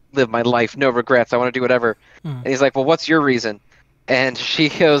want to live my life, no regrets, I want to do whatever. And he's like, well, what's your reason? And she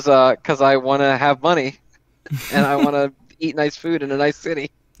goes, because I want to have money, and I want to eat nice food in a nice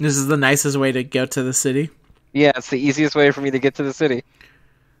city. This is the nicest way to go to the city? Yeah, it's the easiest way for me to get to the city.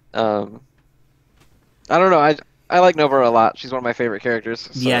 I don't know, I like Nobara a lot. She's one of my favorite characters.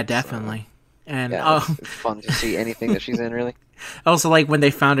 So yeah, definitely. And it's fun to see anything that she's in, really. Also, like, when they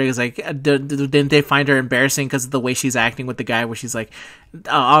found her, it's like, didn't they find her embarrassing because of the way she's acting with the guy, where she's like,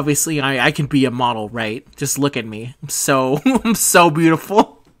 obviously, I can be a model, right? Just look at me. I'm so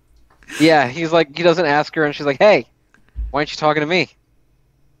beautiful. Yeah, he's like, he doesn't ask her, and she's like, hey, why aren't you talking to me?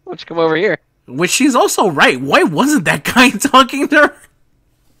 Why don't you come over here? Which she's also right. Why wasn't that guy talking to her?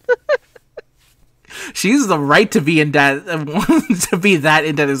 She's the right to be in that, to be that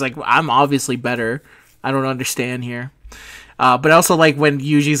in that is like, I'm obviously better. I don't understand here. But I also like when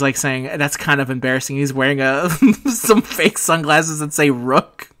Yuji's like saying that's kind of embarrassing. He's wearing some fake sunglasses that say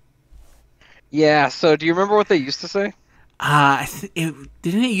Rook. Yeah. So do you remember what they used to say? Didn't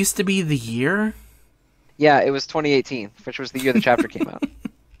it used to be the year? Yeah, it was 2018, which was the year the chapter came out.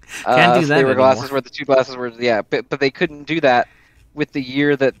 Can't do so that they were anymore. glasses where the two glasses were, yeah, but they couldn't do that with the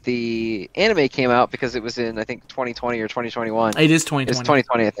year that the anime came out because it was in, I think, 2020 or 2021. It is 2020. It's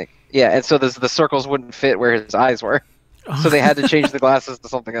 2020, I think. Yeah, and so the circles wouldn't fit where his eyes were, so they had to change the glasses to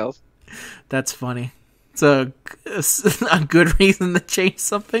something else. That's funny. It's a good reason to change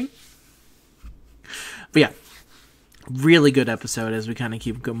something. But yeah, really good episode as we kind of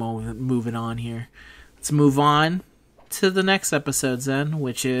keep moving on here. Let's move on to the next episode then,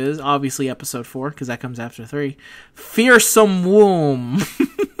 which is obviously episode 4 because that comes after 3. Fearsome Womb.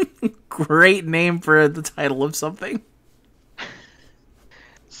 Great name for the title of something.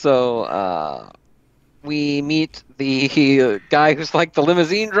 So we meet the guy who's like the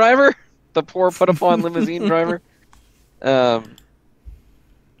limousine driver, the poor put upon limousine driver.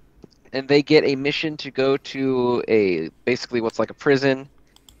 And they get a mission to go to basically what's like a prison,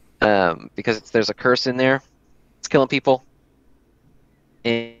 because there's a curse in there. It's killing people,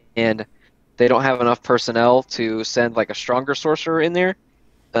 and they don't have enough personnel to send like a stronger sorcerer in there.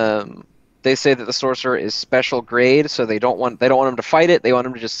 They say that the sorcerer is special grade, so they don't want him to fight it. They want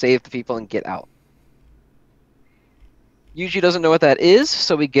him to just save the people and get out. Yuji doesn't know what that is,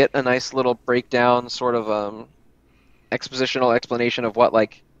 so we get a nice little breakdown, sort of expositional explanation of what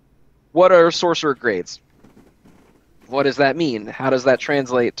are sorcerer grades? What does that mean? How does that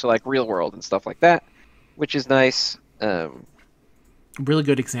translate to like real world and stuff like that? Which is nice. Really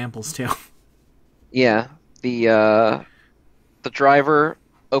good examples too. Yeah, the driver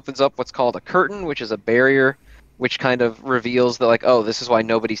opens up what's called a curtain, which is a barrier, which kind of reveals that like, oh, this is why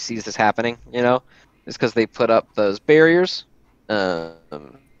nobody sees this happening. You know, it's because they put up those barriers. Megami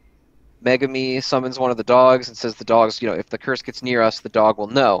summons one of the dogs and says the dogs, if the curse gets near us, the dog will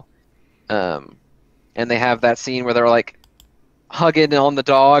know. And they have that scene where they're like hugging on the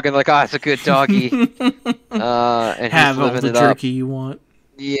dog and like, it's a good doggy. And have he's all living the it jerky up. you want.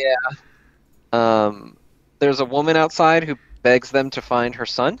 Yeah. There's a woman outside who begs them to find her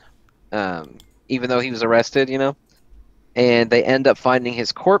son, even though he was arrested, and they end up finding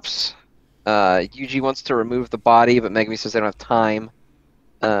his corpse. Yuji wants to remove the body, but Megami says they don't have time.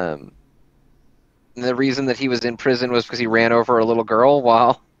 And the reason that he was in prison was because he ran over a little girl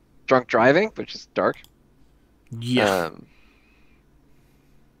while drunk driving, which is dark. Yeah.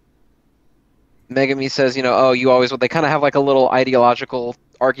 Megami says, you always... They kind of have like a little ideological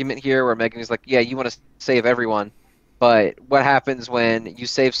argument here where Megami's like, yeah, you want to save everyone, but what happens when you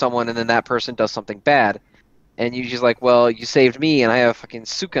save someone and then that person does something bad? And Yuji's like, well, you saved me and I have fucking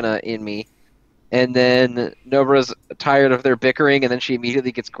Sukuna in me. And then Nobara's tired of their bickering and then she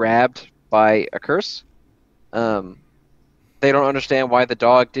immediately gets grabbed by a curse. They don't understand why the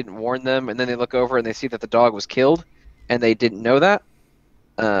dog didn't warn them, and then they look over and they see that the dog was killed, and they didn't know that.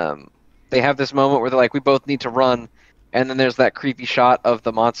 They have this moment where they're like, we both need to run, and then there's that creepy shot of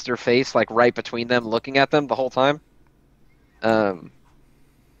the monster face, like right between them, looking at them the whole time.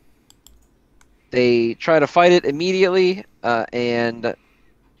 They try to fight it immediately, and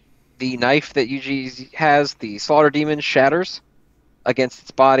the knife that Yuji has, the Slaughter Demon, shatters against its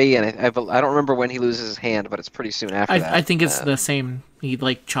body, and I don't remember when he loses his hand, but it's pretty soon after that. I think it's the same. He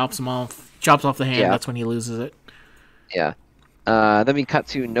like chops off the hand. Yeah. That's when he loses it. Yeah. Then we cut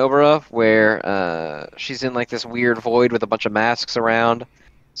to Nobara, where she's in like this weird void with a bunch of masks around.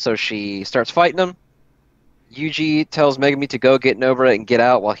 So she starts fighting them. Yuji tells Megami to go get Nobara and get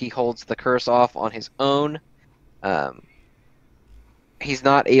out while he holds the curse off on his own. He's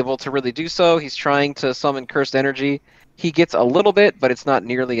not able to really do so. He's trying to summon cursed energy. He gets a little bit, but it's not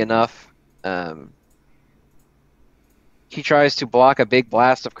nearly enough. He tries to block a big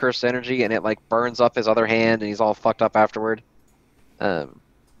blast of cursed energy, and it like burns up his other hand, and he's all fucked up afterward.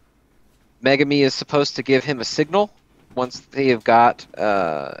 Megami is supposed to give him a signal once they have got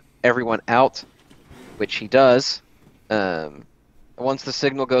everyone out, which he does. Once the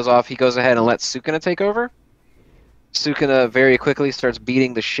signal goes off, he goes ahead and lets Sukuna take over. Sukuna very quickly starts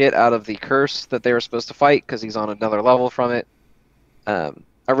beating the shit out of the curse that they were supposed to fight because he's on another level from it.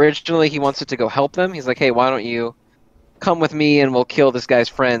 Originally, he wants it to go help them. He's like, hey, why don't you come with me and we'll kill this guy's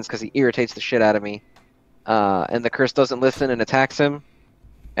friends because he irritates the shit out of me. And the curse doesn't listen and attacks him.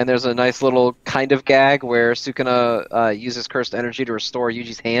 And there's a nice little kind of gag where Sukuna uses cursed energy to restore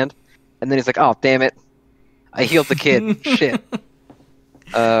Yuji's hand. And then he's like, oh, damn it. I healed the kid. Shit.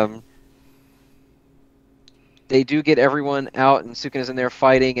 They do get everyone out, and Sukuna's in there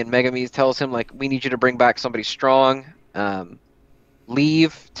fighting, and Megami tells him, like, we need you to bring back somebody strong.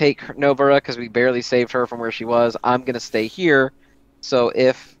 leave, take Nobara because we barely saved her from where she was. I'm gonna stay here, so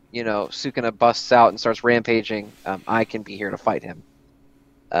if Sukuna busts out and starts rampaging, I can be here to fight him.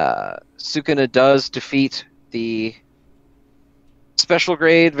 Sukuna does defeat the special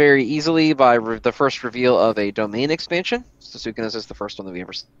grade very easily by the first reveal of a domain expansion. So Sukuna's is the first one that we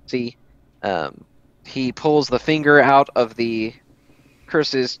ever see. He pulls the finger out of the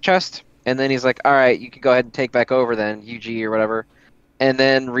curse's chest, and then he's like, all right, you can go ahead and take back over then, Yuji or whatever. And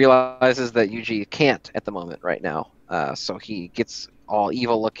then realizes that Yuji can't at the moment right now. So he gets all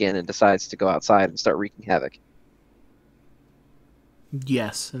evil looking and decides to go outside and start wreaking havoc.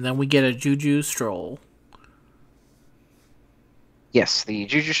 Yes, and then we get a Juju stroll. Yes, the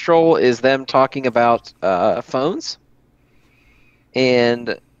Juju stroll is them talking about phones.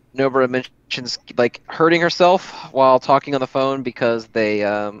 And Nobara mentions like hurting herself while talking on the phone because they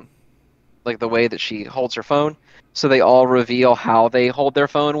like the way that she holds her phone. So they all reveal how they hold their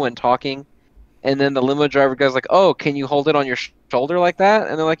phone when talking. And then the limo driver guy's like, oh, can you hold it on your shoulder like that?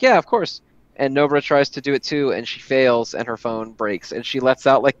 And they're like, yeah, of course. And Nobara tries to do it too, and she fails, and her phone breaks. And she lets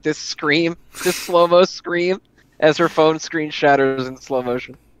out like this scream, this slow-mo scream, as her phone screen shatters in slow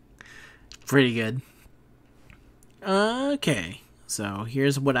motion. Pretty good. Okay, so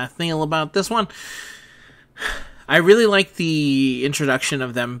here's what I feel about this one. I really like the introduction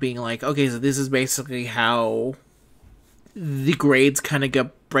of them being like, okay, so this is basically how the grades kind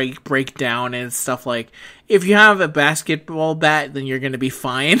of break down and stuff like, if you have a basketball bat, then you're going to be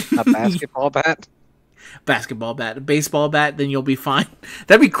fine. A basketball bat? Basketball bat. A baseball bat, then you'll be fine.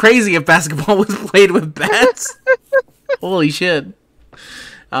 That'd be crazy if basketball was played with bats. Holy shit.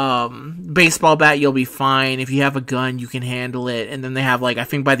 Baseball bat, you'll be fine. If you have a gun, you can handle it. And then they have like, I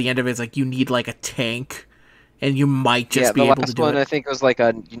think by the end of it, it's like you need like a tank, and you might just be able to do it. The last one I think was like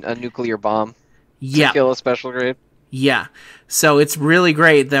a nuclear bomb to kill a special grade. Yeah, so it's really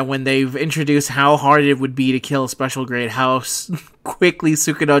great that when they've introduced how hard it would be to kill a special grade, how quickly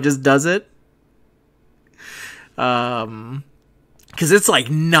Sukuna just does it. Because it's like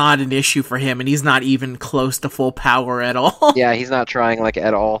not an issue for him, and he's not even close to full power at all. Yeah, he's not trying like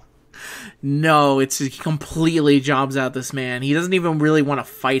at all. No, he completely jobs out this man. He doesn't even really want to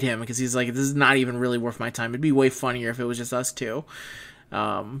fight him because he's like, this is not even really worth my time. It'd be way funnier if it was just us two.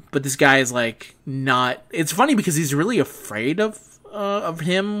 But this guy is like not. It's funny because he's really afraid of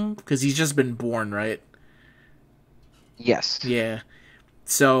him because he's just been born, right? Yes. Yeah.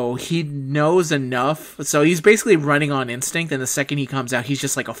 So he knows enough. So he's basically running on instinct, and the second he comes out, he's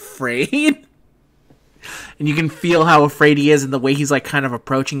just like afraid. And you can feel how afraid he is and the way he's like kind of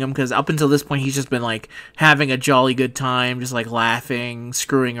approaching him, because up until this point he's just been like having a jolly good time, just like laughing,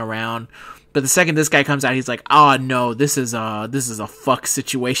 screwing around. But the second this guy comes out, he's like, oh no, this is a fuck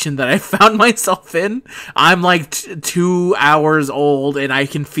situation that I found myself in. I'm like 2 hours old and I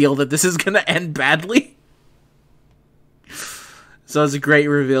can feel that this is going to end badly. So it's a great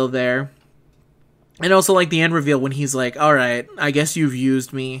reveal there. And also like the end reveal when he's like, all right, I guess you've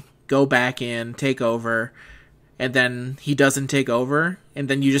used me. Go back in, take over. And then he doesn't take over. And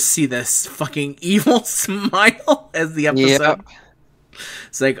then you just see this fucking evil smile as the episode. Yep.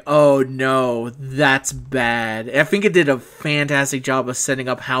 It's like, oh no, that's bad. I think it did a fantastic job of setting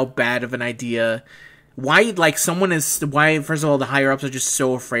up how bad of an idea. Why, first of all, the higher ups are just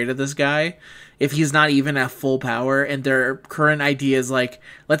so afraid of this guy if he's not even at full power, and their current idea is like,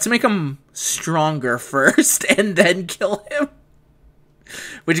 let's make him stronger first and then kill him.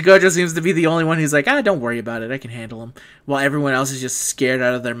 Which Gojo seems to be the only one who's like, don't worry about it, I can handle him. While everyone else is just scared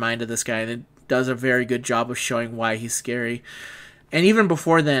out of their mind of this guy, and it does a very good job of showing why he's scary. And even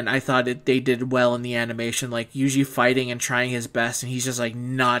before then, I thought they did well in the animation, like Yuji fighting and trying his best, and he's just like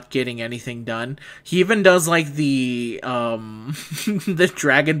not getting anything done. He even does like the the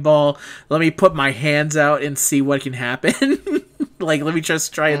Dragon Ball, let me put my hands out and see what can happen. Like, let me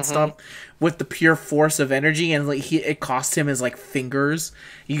just try and stop with the pure force of energy, and like it cost him his like fingers.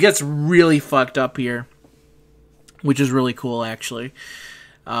 He gets really fucked up here, which is really cool actually.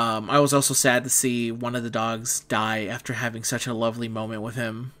 I was also sad to see one of the dogs die after having such a lovely moment with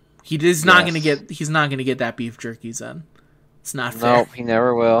him. He's not gonna get that beef jerky, Zen. It's not fair. Nope, he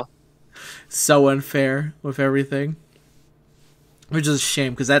never will. So unfair with everything. Which is a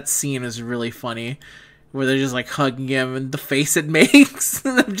shame, because that scene is really funny. Where they're just like hugging him, and the face it makes.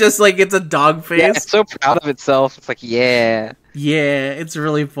 Just like it's a dog face. Yeah, it's so proud of itself. It's like, yeah. Yeah, it's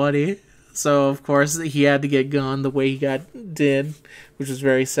really funny. So, of course, he had to get gone the way he did, which was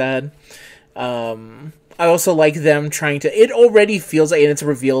very sad. I also like them trying to... It already feels like, and it's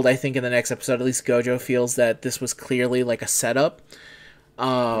revealed, I think, in the next episode, at least Gojo feels that this was clearly like a setup.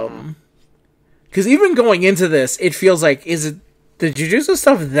 Because even going into this, it feels like, is it the Jujutsu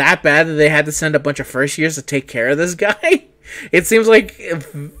stuff that bad that they had to send a bunch of first years to take care of this guy? It seems like a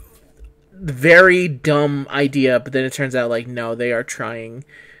very dumb idea, but then it turns out like no, they are trying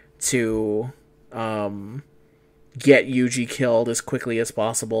to get Yuji killed as quickly as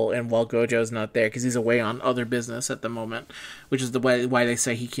possible, and while Gojo's not there because he's away on other business at the moment, which is the way why they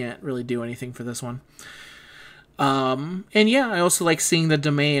say he can't really do anything for this one. And yeah, I also like seeing the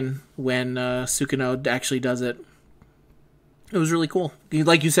domain when Sukino actually does it. It was really cool.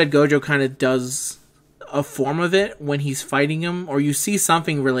 Like you said, Gojo kind of does a form of it when he's fighting him, or you see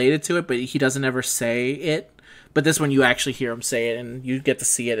something related to it, but he doesn't ever say it. But this one, you actually hear him say it, and you get to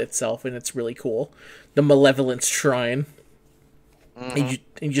see it itself, and it's really cool. The Malevolence Shrine. Mm-hmm. And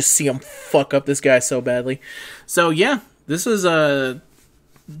you just see him fuck up this guy so badly. So yeah, this is another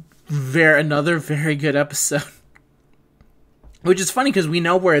very good episode. Which is funny, because we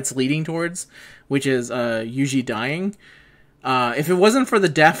know where it's leading towards, which is Yuji dying. If it wasn't for the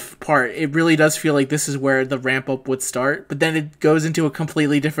death part, it really does feel like this is where the ramp up would start, but then it goes into a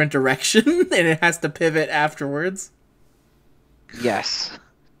completely different direction, and it has to pivot afterwards. Yes.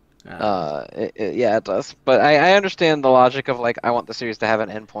 Yeah, it does. But I understand the logic of, like, I want the series to have an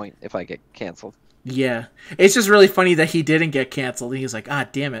endpoint if I get canceled. Yeah. It's just really funny that he didn't get canceled. He's like,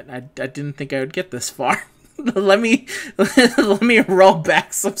 damn it, I didn't think I would get this far. let me roll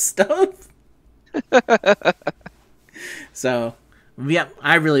back some stuff. So, yeah,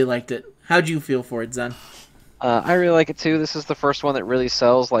 I really liked it. How'd you feel for it, Zen? I really like it too. This is the first one that really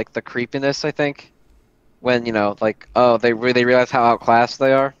sells like the creepiness, I think. When, you know, like, oh, they realize how outclassed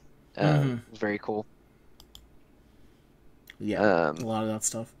they are. It's very cool. Yeah, a lot of that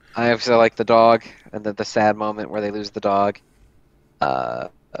stuff. I also like the dog, and the sad moment where they lose the dog.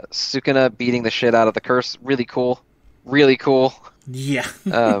 Sukuna beating the shit out of the curse, really cool. Really cool. Yeah,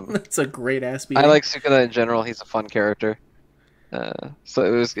 that's a great ass beating. I like Sukuna in general. He's a fun character. So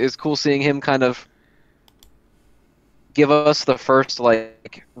it was cool seeing him kind of give us the first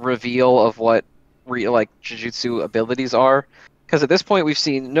like reveal of what real like Jujutsu abilities are. Because at this point we've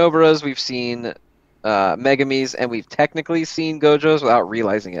seen Nobara's, we've seen Megami's, and we've technically seen Gojo's without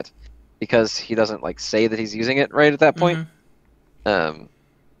realizing it, because he doesn't like say that he's using it right at that point.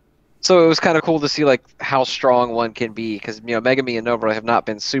 So it was kind of cool to see like how strong one can be, because you know Megami and Nobara have not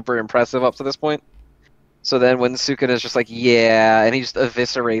been super impressive up to this point. So then when Sukuna is just like, yeah, and he just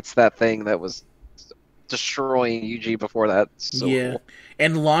eviscerates that thing that was destroying Yuji before that. So cool.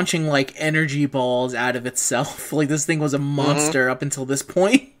 And launching like energy balls out of itself. Like this thing was a monster up until this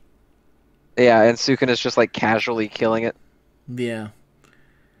point. Yeah, and Sukuna's just like casually killing it. Yeah.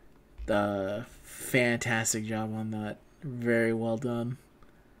 Fantastic job on that. Very well done.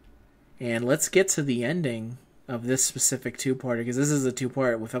 And let's get to the ending of this specific two-parter, because this is a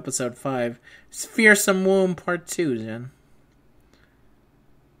two-part with episode 5. Fearsome Womb Part 2, Jen.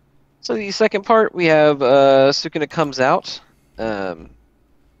 So the second part, we have Sukuna comes out and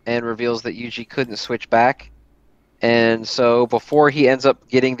reveals that Yuji couldn't switch back. And so before he ends up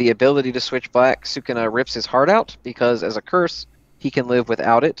getting the ability to switch back, Sukuna rips his heart out, because as a curse, he can live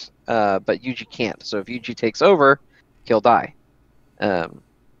without it, but Yuji can't. So if Yuji takes over, he'll die.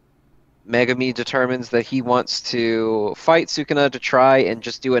 Megami determines that he wants to fight Sukuna to try and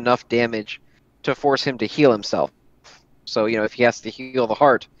just do enough damage to force him to heal himself. So, you know, if he has to heal the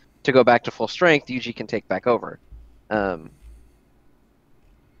heart to go back to full strength, Yuji can take back over.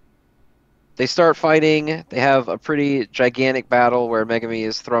 They start fighting. They have a pretty gigantic battle where Megami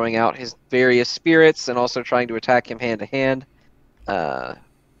is throwing out his various spirits and also trying to attack him hand to hand.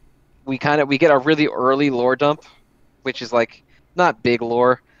 We get a really early lore dump, which is like not big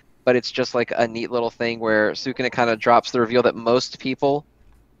lore, but it's just like a neat little thing where Sukuna kind of drops the reveal that most people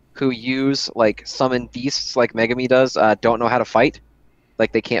who use like summon beasts like Megami does don't know how to fight.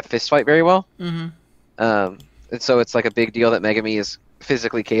 Like they can't fist fight very well. And so it's like a big deal that Megami is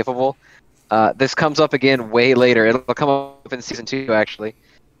physically capable. This comes up again way later. It'll come up in season 2 actually,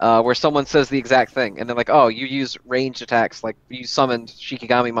 where someone says the exact thing, and they're like, "Oh, you use ranged attacks, like you summoned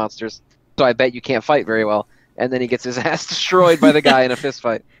Shikigami monsters, so I bet you can't fight very well." And then he gets his ass destroyed by the guy in a fist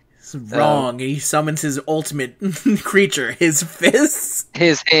fight. It's wrong. He summons his ultimate creature, his fists.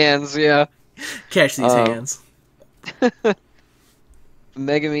 His hands, yeah. Catch these hands.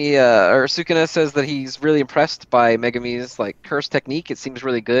 Megami, or Sukuna says that he's really impressed by Megami's like curse technique. It seems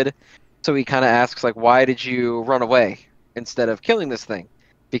really good. So he kind of asks, like, why did you run away instead of killing this thing?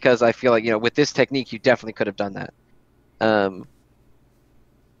 Because I feel like, you know, with this technique, you definitely could have done that. And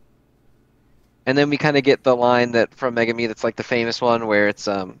then we kind of get the line that from Megami that's like the famous one where it's,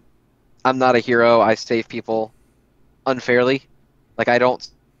 I'm not a hero, I save people unfairly. Like, I don't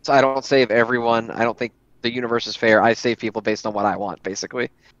So I don't save everyone. I don't think the universe is fair. I save people based on what I want, basically.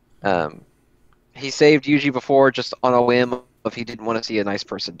 Um, he saved Yuji before just on a whim of he didn't want to see a nice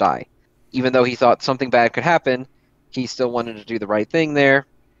person die. Even though he thought something bad could happen, he still wanted to do the right thing there.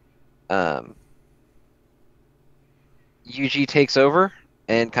 Yuji takes over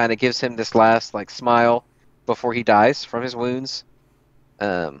and kind of gives him this last like smile before he dies from his wounds.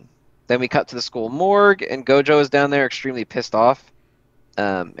 Then we cut to the school morgue, and Gojo is down there extremely pissed off.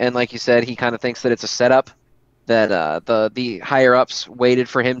 And like you said, he kind of thinks that it's a setup, that the higher-ups waited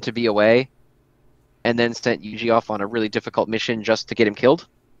for him to be away and then sent Yuji off on a really difficult mission just to get him killed.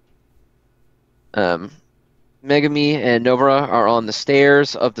 Megumi and Nobara are on the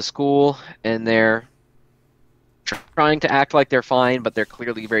stairs of the school, and they're trying to act like they're fine, but they're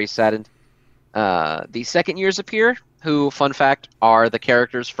clearly very saddened. The second years appear, who, fun fact, are the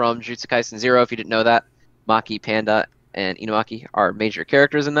characters from Jujutsu Kaisen 0, if you didn't know that. Maki, Panda, and Inumaki are major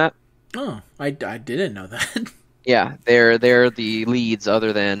characters in that. Oh, I didn't know that. Yeah, they're the leads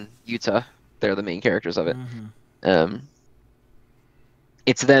other than Yuta. They're the main characters of it. Mm-hmm.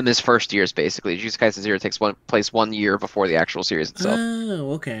 It's them as first years, basically. Jujutsu Kaisen 0 takes place 1 year before the actual series itself.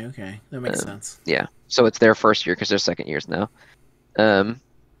 Oh, okay. That makes sense. Yeah, so it's their first year because they're second years now.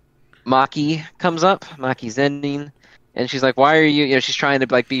 Maki comes up, Maki Zenin, and she's like, why are you, she's trying to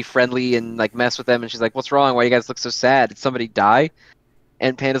like be friendly and like mess with them, and she's like, what's wrong? Why do you guys look so sad? Did somebody die?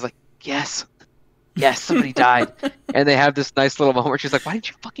 And Panda's like, yes, somebody died. And they have this nice little moment where she's like, why didn't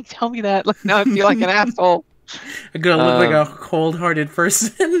you fucking tell me that? Like, now I feel like an asshole. I'm gonna look like a cold-hearted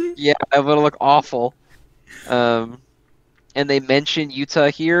person. Yeah, I'm gonna look awful. And they mention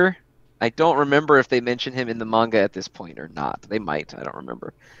Yuta here. I don't remember if they mention him in the manga at this point or not. They might, I don't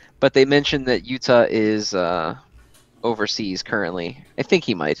remember. But they mention that Yuta is overseas currently. I think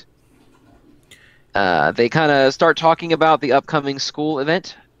he might. They kind of start talking about the upcoming school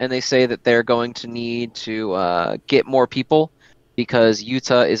event, and they say that they're going to need to get more people because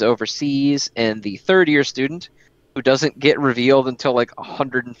Yuta is overseas, and the third-year student, who doesn't get revealed until like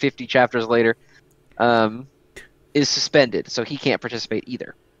 150 chapters later, is suspended, so he can't participate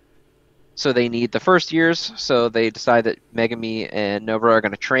either. So they need the first years, so they decide that Megumi and Nobara are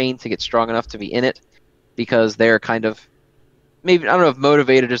going to train to get strong enough to be in it, because they're kind of, maybe, I don't know if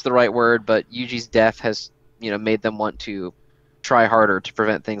motivated is the right word, but Yuji's death has, made them want to try harder to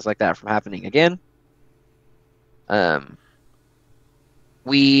prevent things like that from happening again.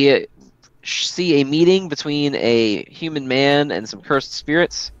 We see a meeting between a human man and some cursed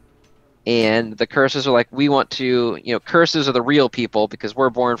spirits, and the curses are like, we want to, curses are the real people because we're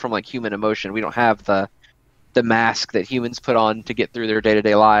born from like human emotion. We don't have the mask that humans put on to get through their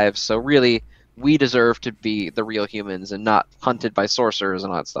day-to-day lives. So really, we deserve to be the real humans and not hunted by sorcerers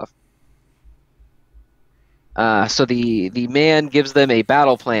and all that stuff. So the man gives them a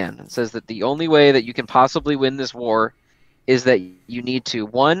battle plan and says that the only way that you can possibly win this war is that you need to,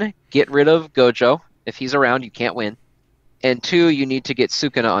 1, get rid of Gojo. If he's around, you can't win. And 2, you need to get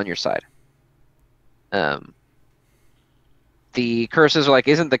Sukuna on your side. The curses are like,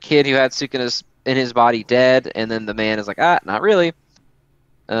 isn't the kid who had Sukuna in his body dead? And then the man is like, not really.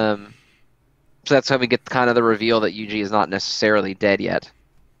 So that's how we get kind of the reveal that Yuji is not necessarily dead yet.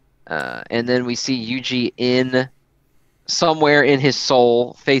 And then we see Yuji somewhere in his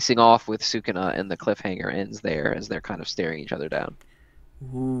soul facing off with Sukuna, and the cliffhanger ends there as they're kind of staring each other down.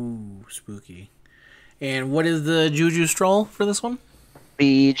 Ooh, spooky. And what is the Juju Stroll for this one?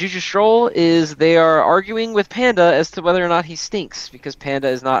 The Juju Stroll is they are arguing with Panda as to whether or not he stinks, because Panda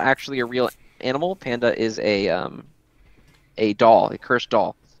is not actually a real animal. Panda is a doll, a cursed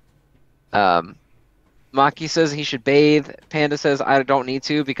doll. Maki says he should bathe. Panda says I don't need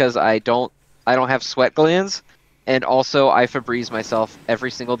to because I don't have sweat glands, and also I Febreze myself every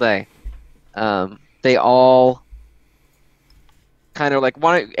single day. They all kind of like,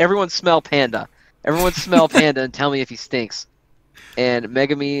 everyone smell Panda. Everyone smell Panda and tell me if he stinks. And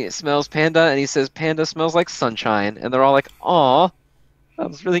Megumi smells Panda, and he says Panda smells like sunshine. And they're all like, aw, that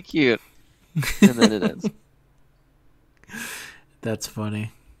was really cute. And then it ends. That's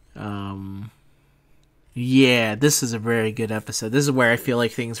funny. Yeah, this is a very good episode. This is where I feel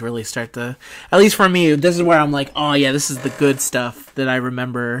like things really start to, at least for me, this is where I'm like, oh yeah, this is the good stuff that I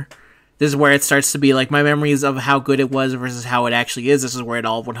remember. This is where it starts to be like my memories of how good it was versus how it actually is. This is where it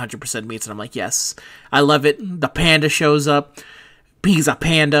all 100% meets, and I'm like, yes, I love it. The panda shows up. He's a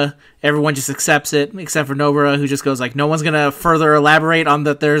panda. Everyone just accepts it, except for Nobara, who just goes like, no one's gonna further elaborate on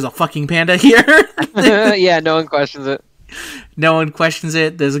that there's a fucking panda here. Yeah, no one questions it. No one questions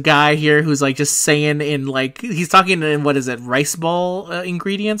it. There's a guy here who's like just saying in like he's talking in what is it, rice ball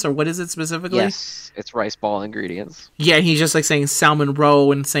ingredients or what is it specifically? Yes, it's rice ball ingredients. Yeah, he's just like saying salmon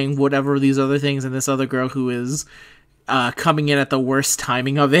roe and saying whatever these other things, and this other girl who is coming in at the worst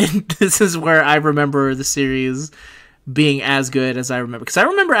timing of it. This is where I remember the series being as good as I remember. Because I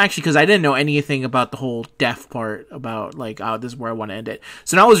remember actually, because I didn't know anything about the whole death part, about like, oh, this is where I want to end it.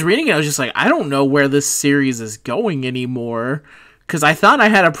 So now I was reading it, I was just like, I don't know where this series is going anymore. Because I thought I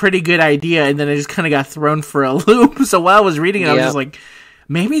had a pretty good idea, and then I just kind of got thrown for a loop. So while I was reading it, I was just like,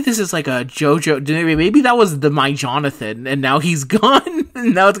 maybe this is like a JoJo. Maybe that was my Jonathan, and now he's gone.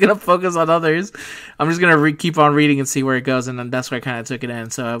 And now it's gonna focus on others. I'm just gonna keep on reading and see where it goes, and then that's where I kind of took it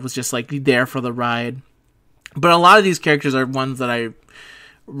in. So I was just like there for the ride. But a lot of these characters are ones that I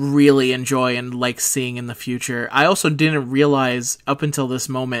really enjoy and like seeing in the future. I also didn't realize up until this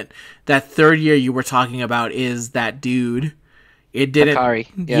moment that third year you were talking about is that dude. It didn't. Hikari,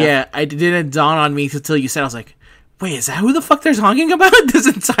 yeah, it didn't dawn on me until you said. I was like, wait, is that who the fuck they're talking about this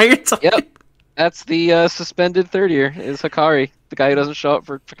entire time? Yep. That's the suspended third year, is Hikari, the guy who doesn't show up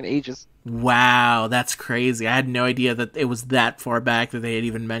for freaking ages. Wow, that's crazy. I had no idea that it was that far back that they had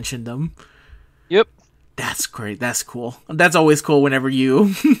even mentioned them. Yep. That's great. That's cool. That's always cool whenever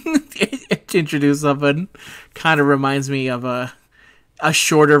you introduce someone. Kind of reminds me of a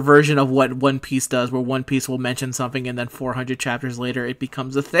shorter version of what One Piece does, where One Piece will mention something and then 400 chapters later it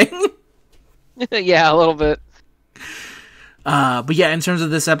becomes a thing. Yeah, a little bit. But yeah, in terms of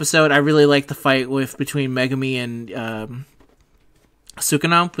this episode, I really like the fight between Megumi and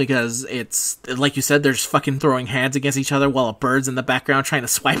Sukino, because it's, like you said, they're just fucking throwing hands against each other while a bird's in the background trying to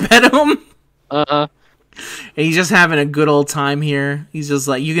swipe at him. Uh-huh. And he's just having a good old time here. He's just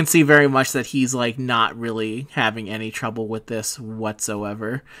like, you can see very much that he's like not really having any trouble with this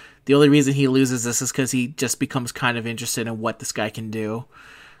whatsoever. The only reason he loses this is because he just becomes kind of interested in what this guy can do.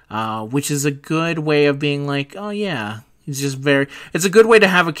 Which is a good way of being like, oh yeah, it's a good way to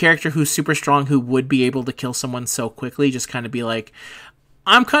have a character who's super strong who would be able to kill someone so quickly, just kind of be like,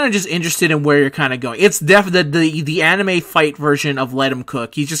 I'm kind of just interested in where you're kind of going. It's definitely the anime fight version of Let Him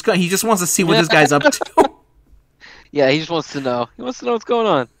Cook. He just wants to see what this guy's up to. Yeah, he just wants to know. He wants to know what's going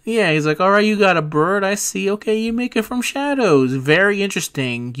on. Yeah, he's like, all right, you got a bird, I see. Okay, you make it from shadows. Very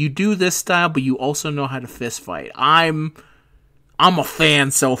interesting. You do this style, but you also know how to fist fight. I'm a fan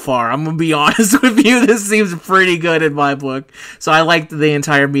so far. I'm going to be honest with you. This seems pretty good in my book. So I liked the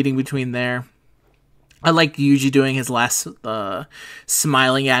entire meeting between there. I like Yuji doing his last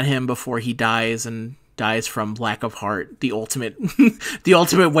smiling at him before he dies and dies from lack of heart. The ultimate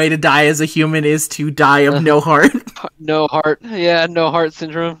way to die as a human is to die of no heart. No heart. Yeah, no heart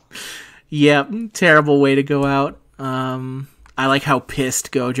syndrome. Yep, terrible way to go out. I like how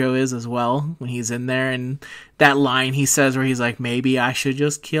pissed Gojo is as well when he's in there, and that line he says where he's like, maybe I should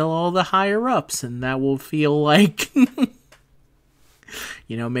just kill all the higher ups and that will feel like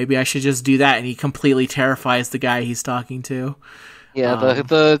maybe I should just do that, and he completely terrifies the guy he's talking to. Yeah,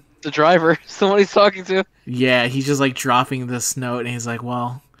 the driver, someone he's talking to. Yeah, he's just like dropping this note, and he's like,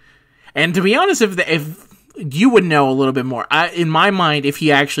 well, and to be honest, if you would know a little bit more, in my mind, if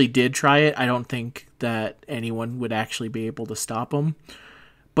he actually did try it, I don't think that anyone would actually be able to stop him.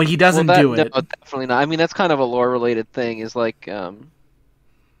 But he doesn't do it. No, definitely not. I mean, that's kind of a lore-related thing. Is like,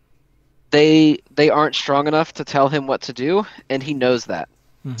 they aren't strong enough to tell him what to do, and he knows that.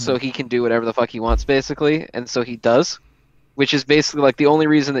 Mm-hmm. So he can do whatever the fuck he wants, basically, and so he does. Which is basically like the only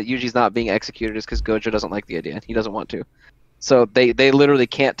reason that Yuji's not being executed is because Gojo doesn't like the idea. He doesn't want to. So they literally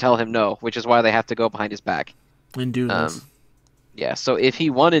can't tell him no, which is why they have to go behind his back. And do this. Yeah, so if he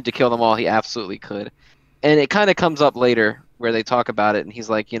wanted to kill them all, he absolutely could. And it kind of comes up later where they talk about it, and he's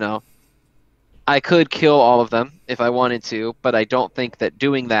like, I could kill all of them if I wanted to, but I don't think that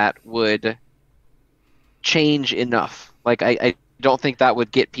doing that would change enough. Like, I don't think that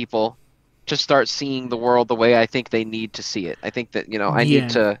would get people to start seeing the world the way I think they need to see it. I think that,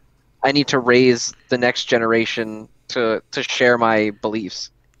 I need to raise the next generation to share my beliefs,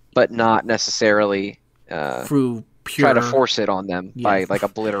 but not necessarily through try to force it on them by like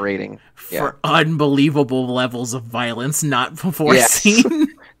obliterating for unbelievable levels of violence not foreseen.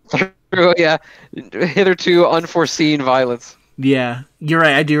 Yes. Hitherto unforeseen violence. Yeah, you're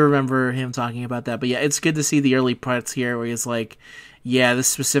right. I do remember him talking about that. But yeah, it's good to see the early parts here where he's like, yeah, the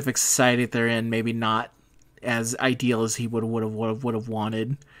specific society that they're in maybe not as ideal as he would have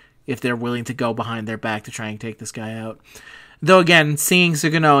wanted if they're willing to go behind their back to try and take this guy out. Though again, seeing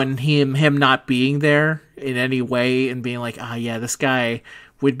Sugino and him not being there in any way and being like, yeah, this guy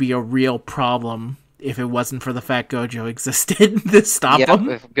would be a real problem if it wasn't for the fact Gojo existed to stop him.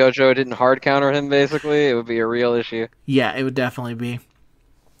 If Gojo didn't hard counter him, basically, it would be a real issue. Yeah, it would definitely be.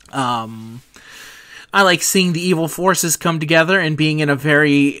 I like seeing the evil forces come together and being in a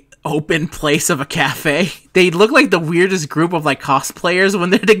very open place of a cafe. They look like the weirdest group of like cosplayers when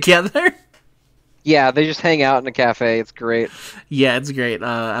they're together. Yeah, they just hang out in a cafe. It's great. Yeah, it's great.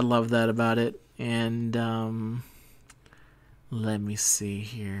 I love that about it. And let me see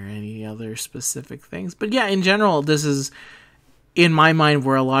here. Any other specific things? But yeah, in general, this is, in my mind,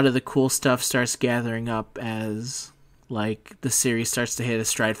 where a lot of the cool stuff starts gathering up as like the series starts to hit a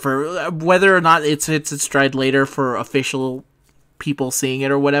stride. For whether or not it hits its stride later for official people seeing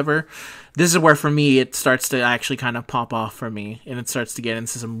it or whatever, this is where for me it starts to actually kind of pop off for me, and it starts to get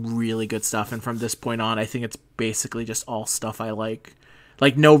into some really good stuff. And from this point on, I think it's basically just all stuff I like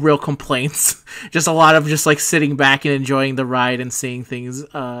no real complaints. Just a lot of just like sitting back and enjoying the ride and seeing things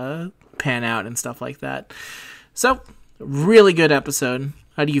pan out and stuff like that. So really good episode.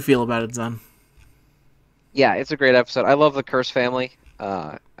 How do you feel about it, Zon? Yeah, it's a great episode. I love the Curse family.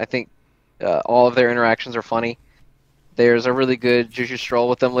 I think all of their interactions are funny. There's a really good Juju stroll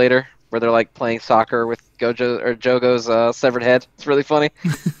with them later, where they're like playing soccer with Jogo's severed head. It's really funny.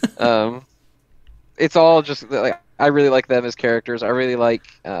 It's all just like, I really like them as characters. I really like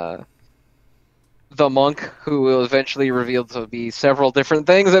the monk, who will eventually reveal to be several different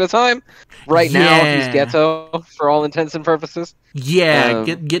things at a time. Right now, he's Ghetto for all intents and purposes. Yeah,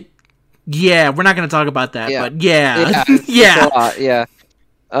 yeah, we're not going to talk about that, but yeah. Yeah. It's a lot, yeah.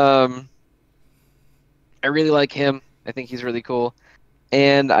 I really like him. I think he's really cool.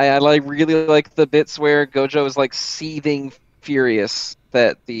 And I really like the bits where Gojo is like seething furious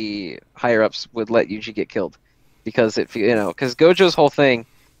that the higher-ups would let Yuji get killed. Because because Gojo's whole thing,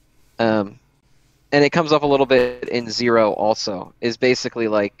 and it comes up a little bit in Zero also, is basically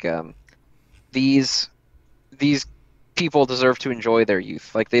like these people deserve to enjoy their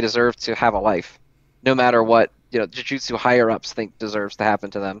youth. Like, they deserve to have a life, no matter what Jujutsu higher-ups think deserves to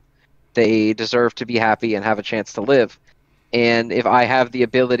happen to them. They deserve to be happy and have a chance to live. And if I have the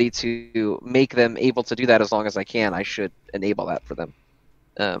ability to make them able to do that as long as I can, I should enable that for them.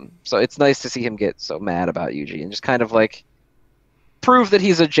 So it's nice to see him get so mad about Yuji and just kind of like prove that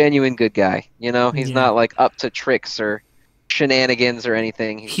he's a genuine good guy. He's not like up to tricks or shenanigans or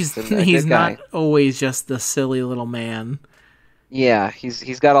anything. He's not always just the silly little man. Yeah,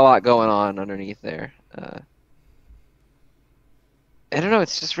 he's got a lot going on underneath there. I don't know,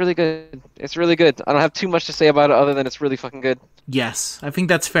 it's just really good. It's really good. I don't have too much to say about it other than it's really fucking good. Yes, I think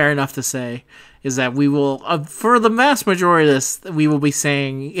that's fair enough to say, is that we will, for the vast majority of this, we will be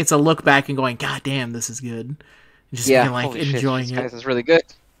saying it's a look back and going, God damn, this is good. And just being like, enjoying it. This is really good.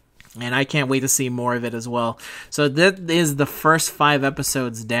 And I can't wait to see more of it as well. So that is the first 5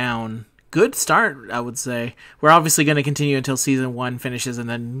 episodes down. Good start, I would say. We're obviously going to continue until season 1 finishes and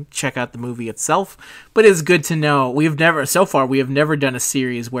then check out the movie itself. But it's good to know. We have never done a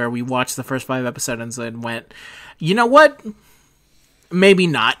series where we watched the first 5 episodes and went, you know what? Maybe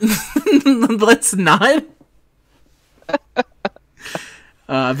not. Let's not.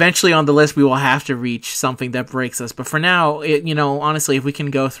 Eventually on the list, we will have to reach something that breaks us. But for now, honestly, if we can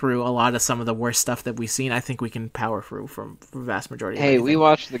go through a lot of some of the worst stuff that we've seen, I think we can power through from the vast majority of we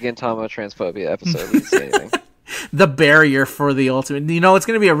watched the Gintama transphobia episode. We didn't say anything. The barrier for the ultimate. It's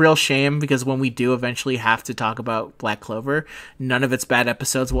going to be a real shame because when we do eventually have to talk about Black Clover, none of its bad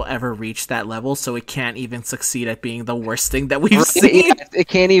episodes will ever reach that level, so it can't even succeed at being the worst thing that we've seen. It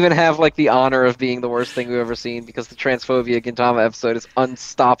can't even have like the honor of being the worst thing we've ever seen because the transphobia Gintama episode is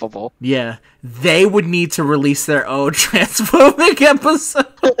unstoppable. Yeah, they would need to release their own transphobic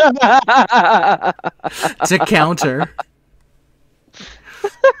episode to counter.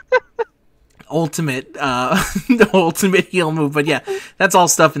 The ultimate heel move. But yeah, that's all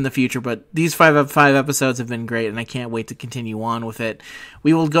stuff in the future. But these five episodes have been great, and I can't wait to continue on with it.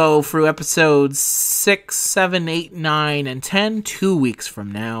 We will go through episodes 6, 7, 8, 9, and 10 2 weeks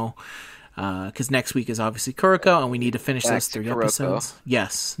from now. Because next week is obviously Kuroko, and we need to finish those 3 episodes.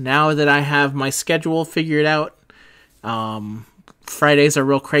 Yes. Now that I have my schedule figured out, Fridays are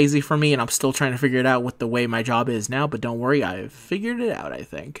real crazy for me, and I'm still trying to figure it out with the way my job is now, but don't worry, I've figured it out, I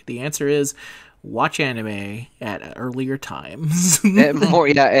think. The answer is watch anime at earlier times. at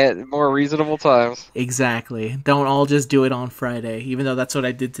more reasonable times. Exactly. Don't all just do it on Friday, even though that's what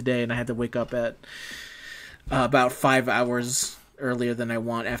I did today, and I had to wake up at about 5 hours earlier than I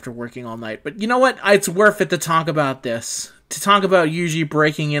want after working all night. But you know what? It's worth it to talk about this. To talk about Yuji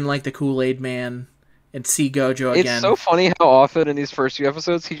breaking in like the Kool-Aid Man and see Gojo again. It's so funny how often in these first few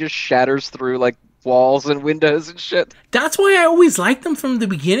episodes he just shatters through like walls and windows and shit. That's why I always liked him from the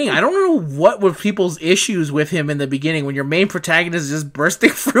beginning. I don't know what were people's issues with him in the beginning when your main protagonist is just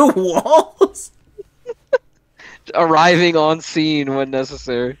bursting through walls. Arriving on scene when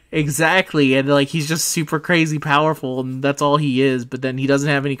necessary. Exactly, and like he's just super crazy powerful, and that's all he is. But then he doesn't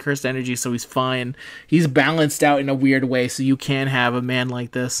have any cursed energy, so he's fine. He's balanced out in a weird way, so you can have a man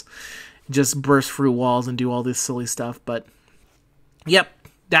like this just burst through walls and do all this silly stuff. But yep,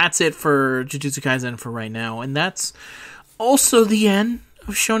 that's it for Jujutsu Kaisen for right now, and that's also the end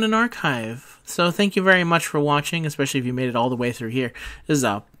of Shonen Archive. So thank you very much for watching, especially if you made it all the way through here. This is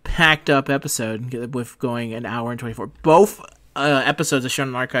a packed up episode with going an hour and 24. Both episodes of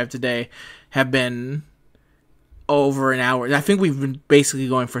Shonen Archive today have been over an hour. I think we've been basically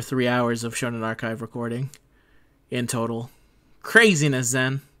going for 3 hours of Shonen Archive recording in total. Craziness,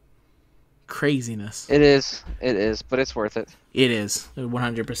 Zen. Craziness. It is, but it's worth it. It is. It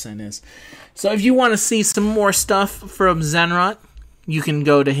 100% is. So if you want to see some more stuff from Zenrot, you can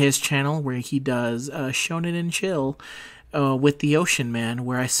go to his channel where he does Shonen and Chill with the Ocean Man,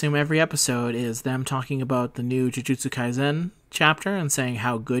 where I assume every episode is them talking about the new Jujutsu Kaisen chapter and saying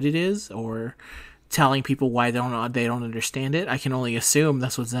how good it is, or telling people why they don't understand it. I can only assume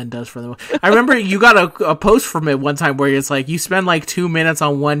that's what Zen does for them. I remember you got a post from it one time where it's like you spend like 2 minutes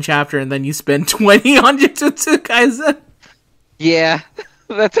on one chapter and then you spend 20 on Jujutsu Kaisen. Yeah,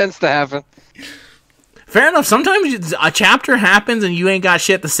 that tends to happen. Fair enough. Sometimes a chapter happens and you ain't got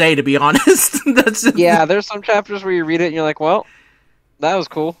shit to say, to be honest. That's just... Yeah, there's some chapters where you read it and you're like, well, that was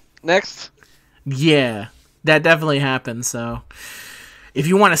cool. Next. Yeah, that definitely happens. So if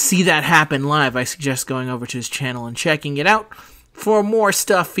you want to see that happen live, I suggest going over to his channel and checking it out. For more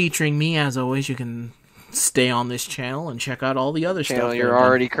stuff featuring me, as always, you can stay on this channel and check out all the other stuff you're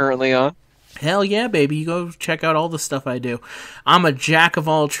already currently on. Hell yeah, baby. You go check out all the stuff I do. I'm a jack of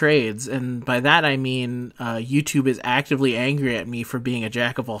all trades, and by that I mean YouTube is actively angry at me for being a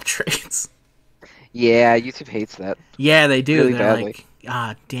jack of all trades. Yeah, YouTube hates that. Yeah, they do. Really They're badly.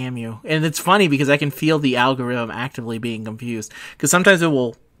 like, damn you. And it's funny because I can feel the algorithm actively being confused. Because sometimes it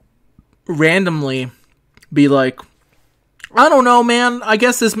will randomly be like, I don't know, man. I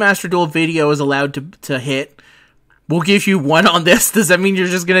guess this Master Duel video is allowed to hit. We'll give you one on this. Does that mean you're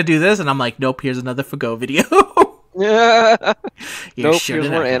just going to do this? And I'm like, nope, here's another Fago video. Yeah. Nope, sure here's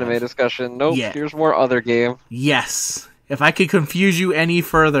more anime discussion. Nope, yeah. Here's more other game. Yes. If I could confuse you any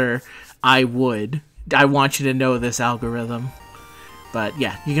further, I would. I want you to know this algorithm. But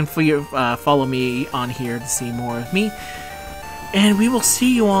yeah, you can follow me on here to see more of me. And we will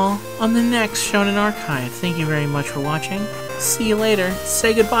see you all on the next Shonen Archive. Thank you very much for watching. See you later.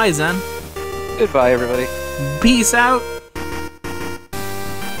 Say goodbye, Zen. Goodbye, everybody. Peace out.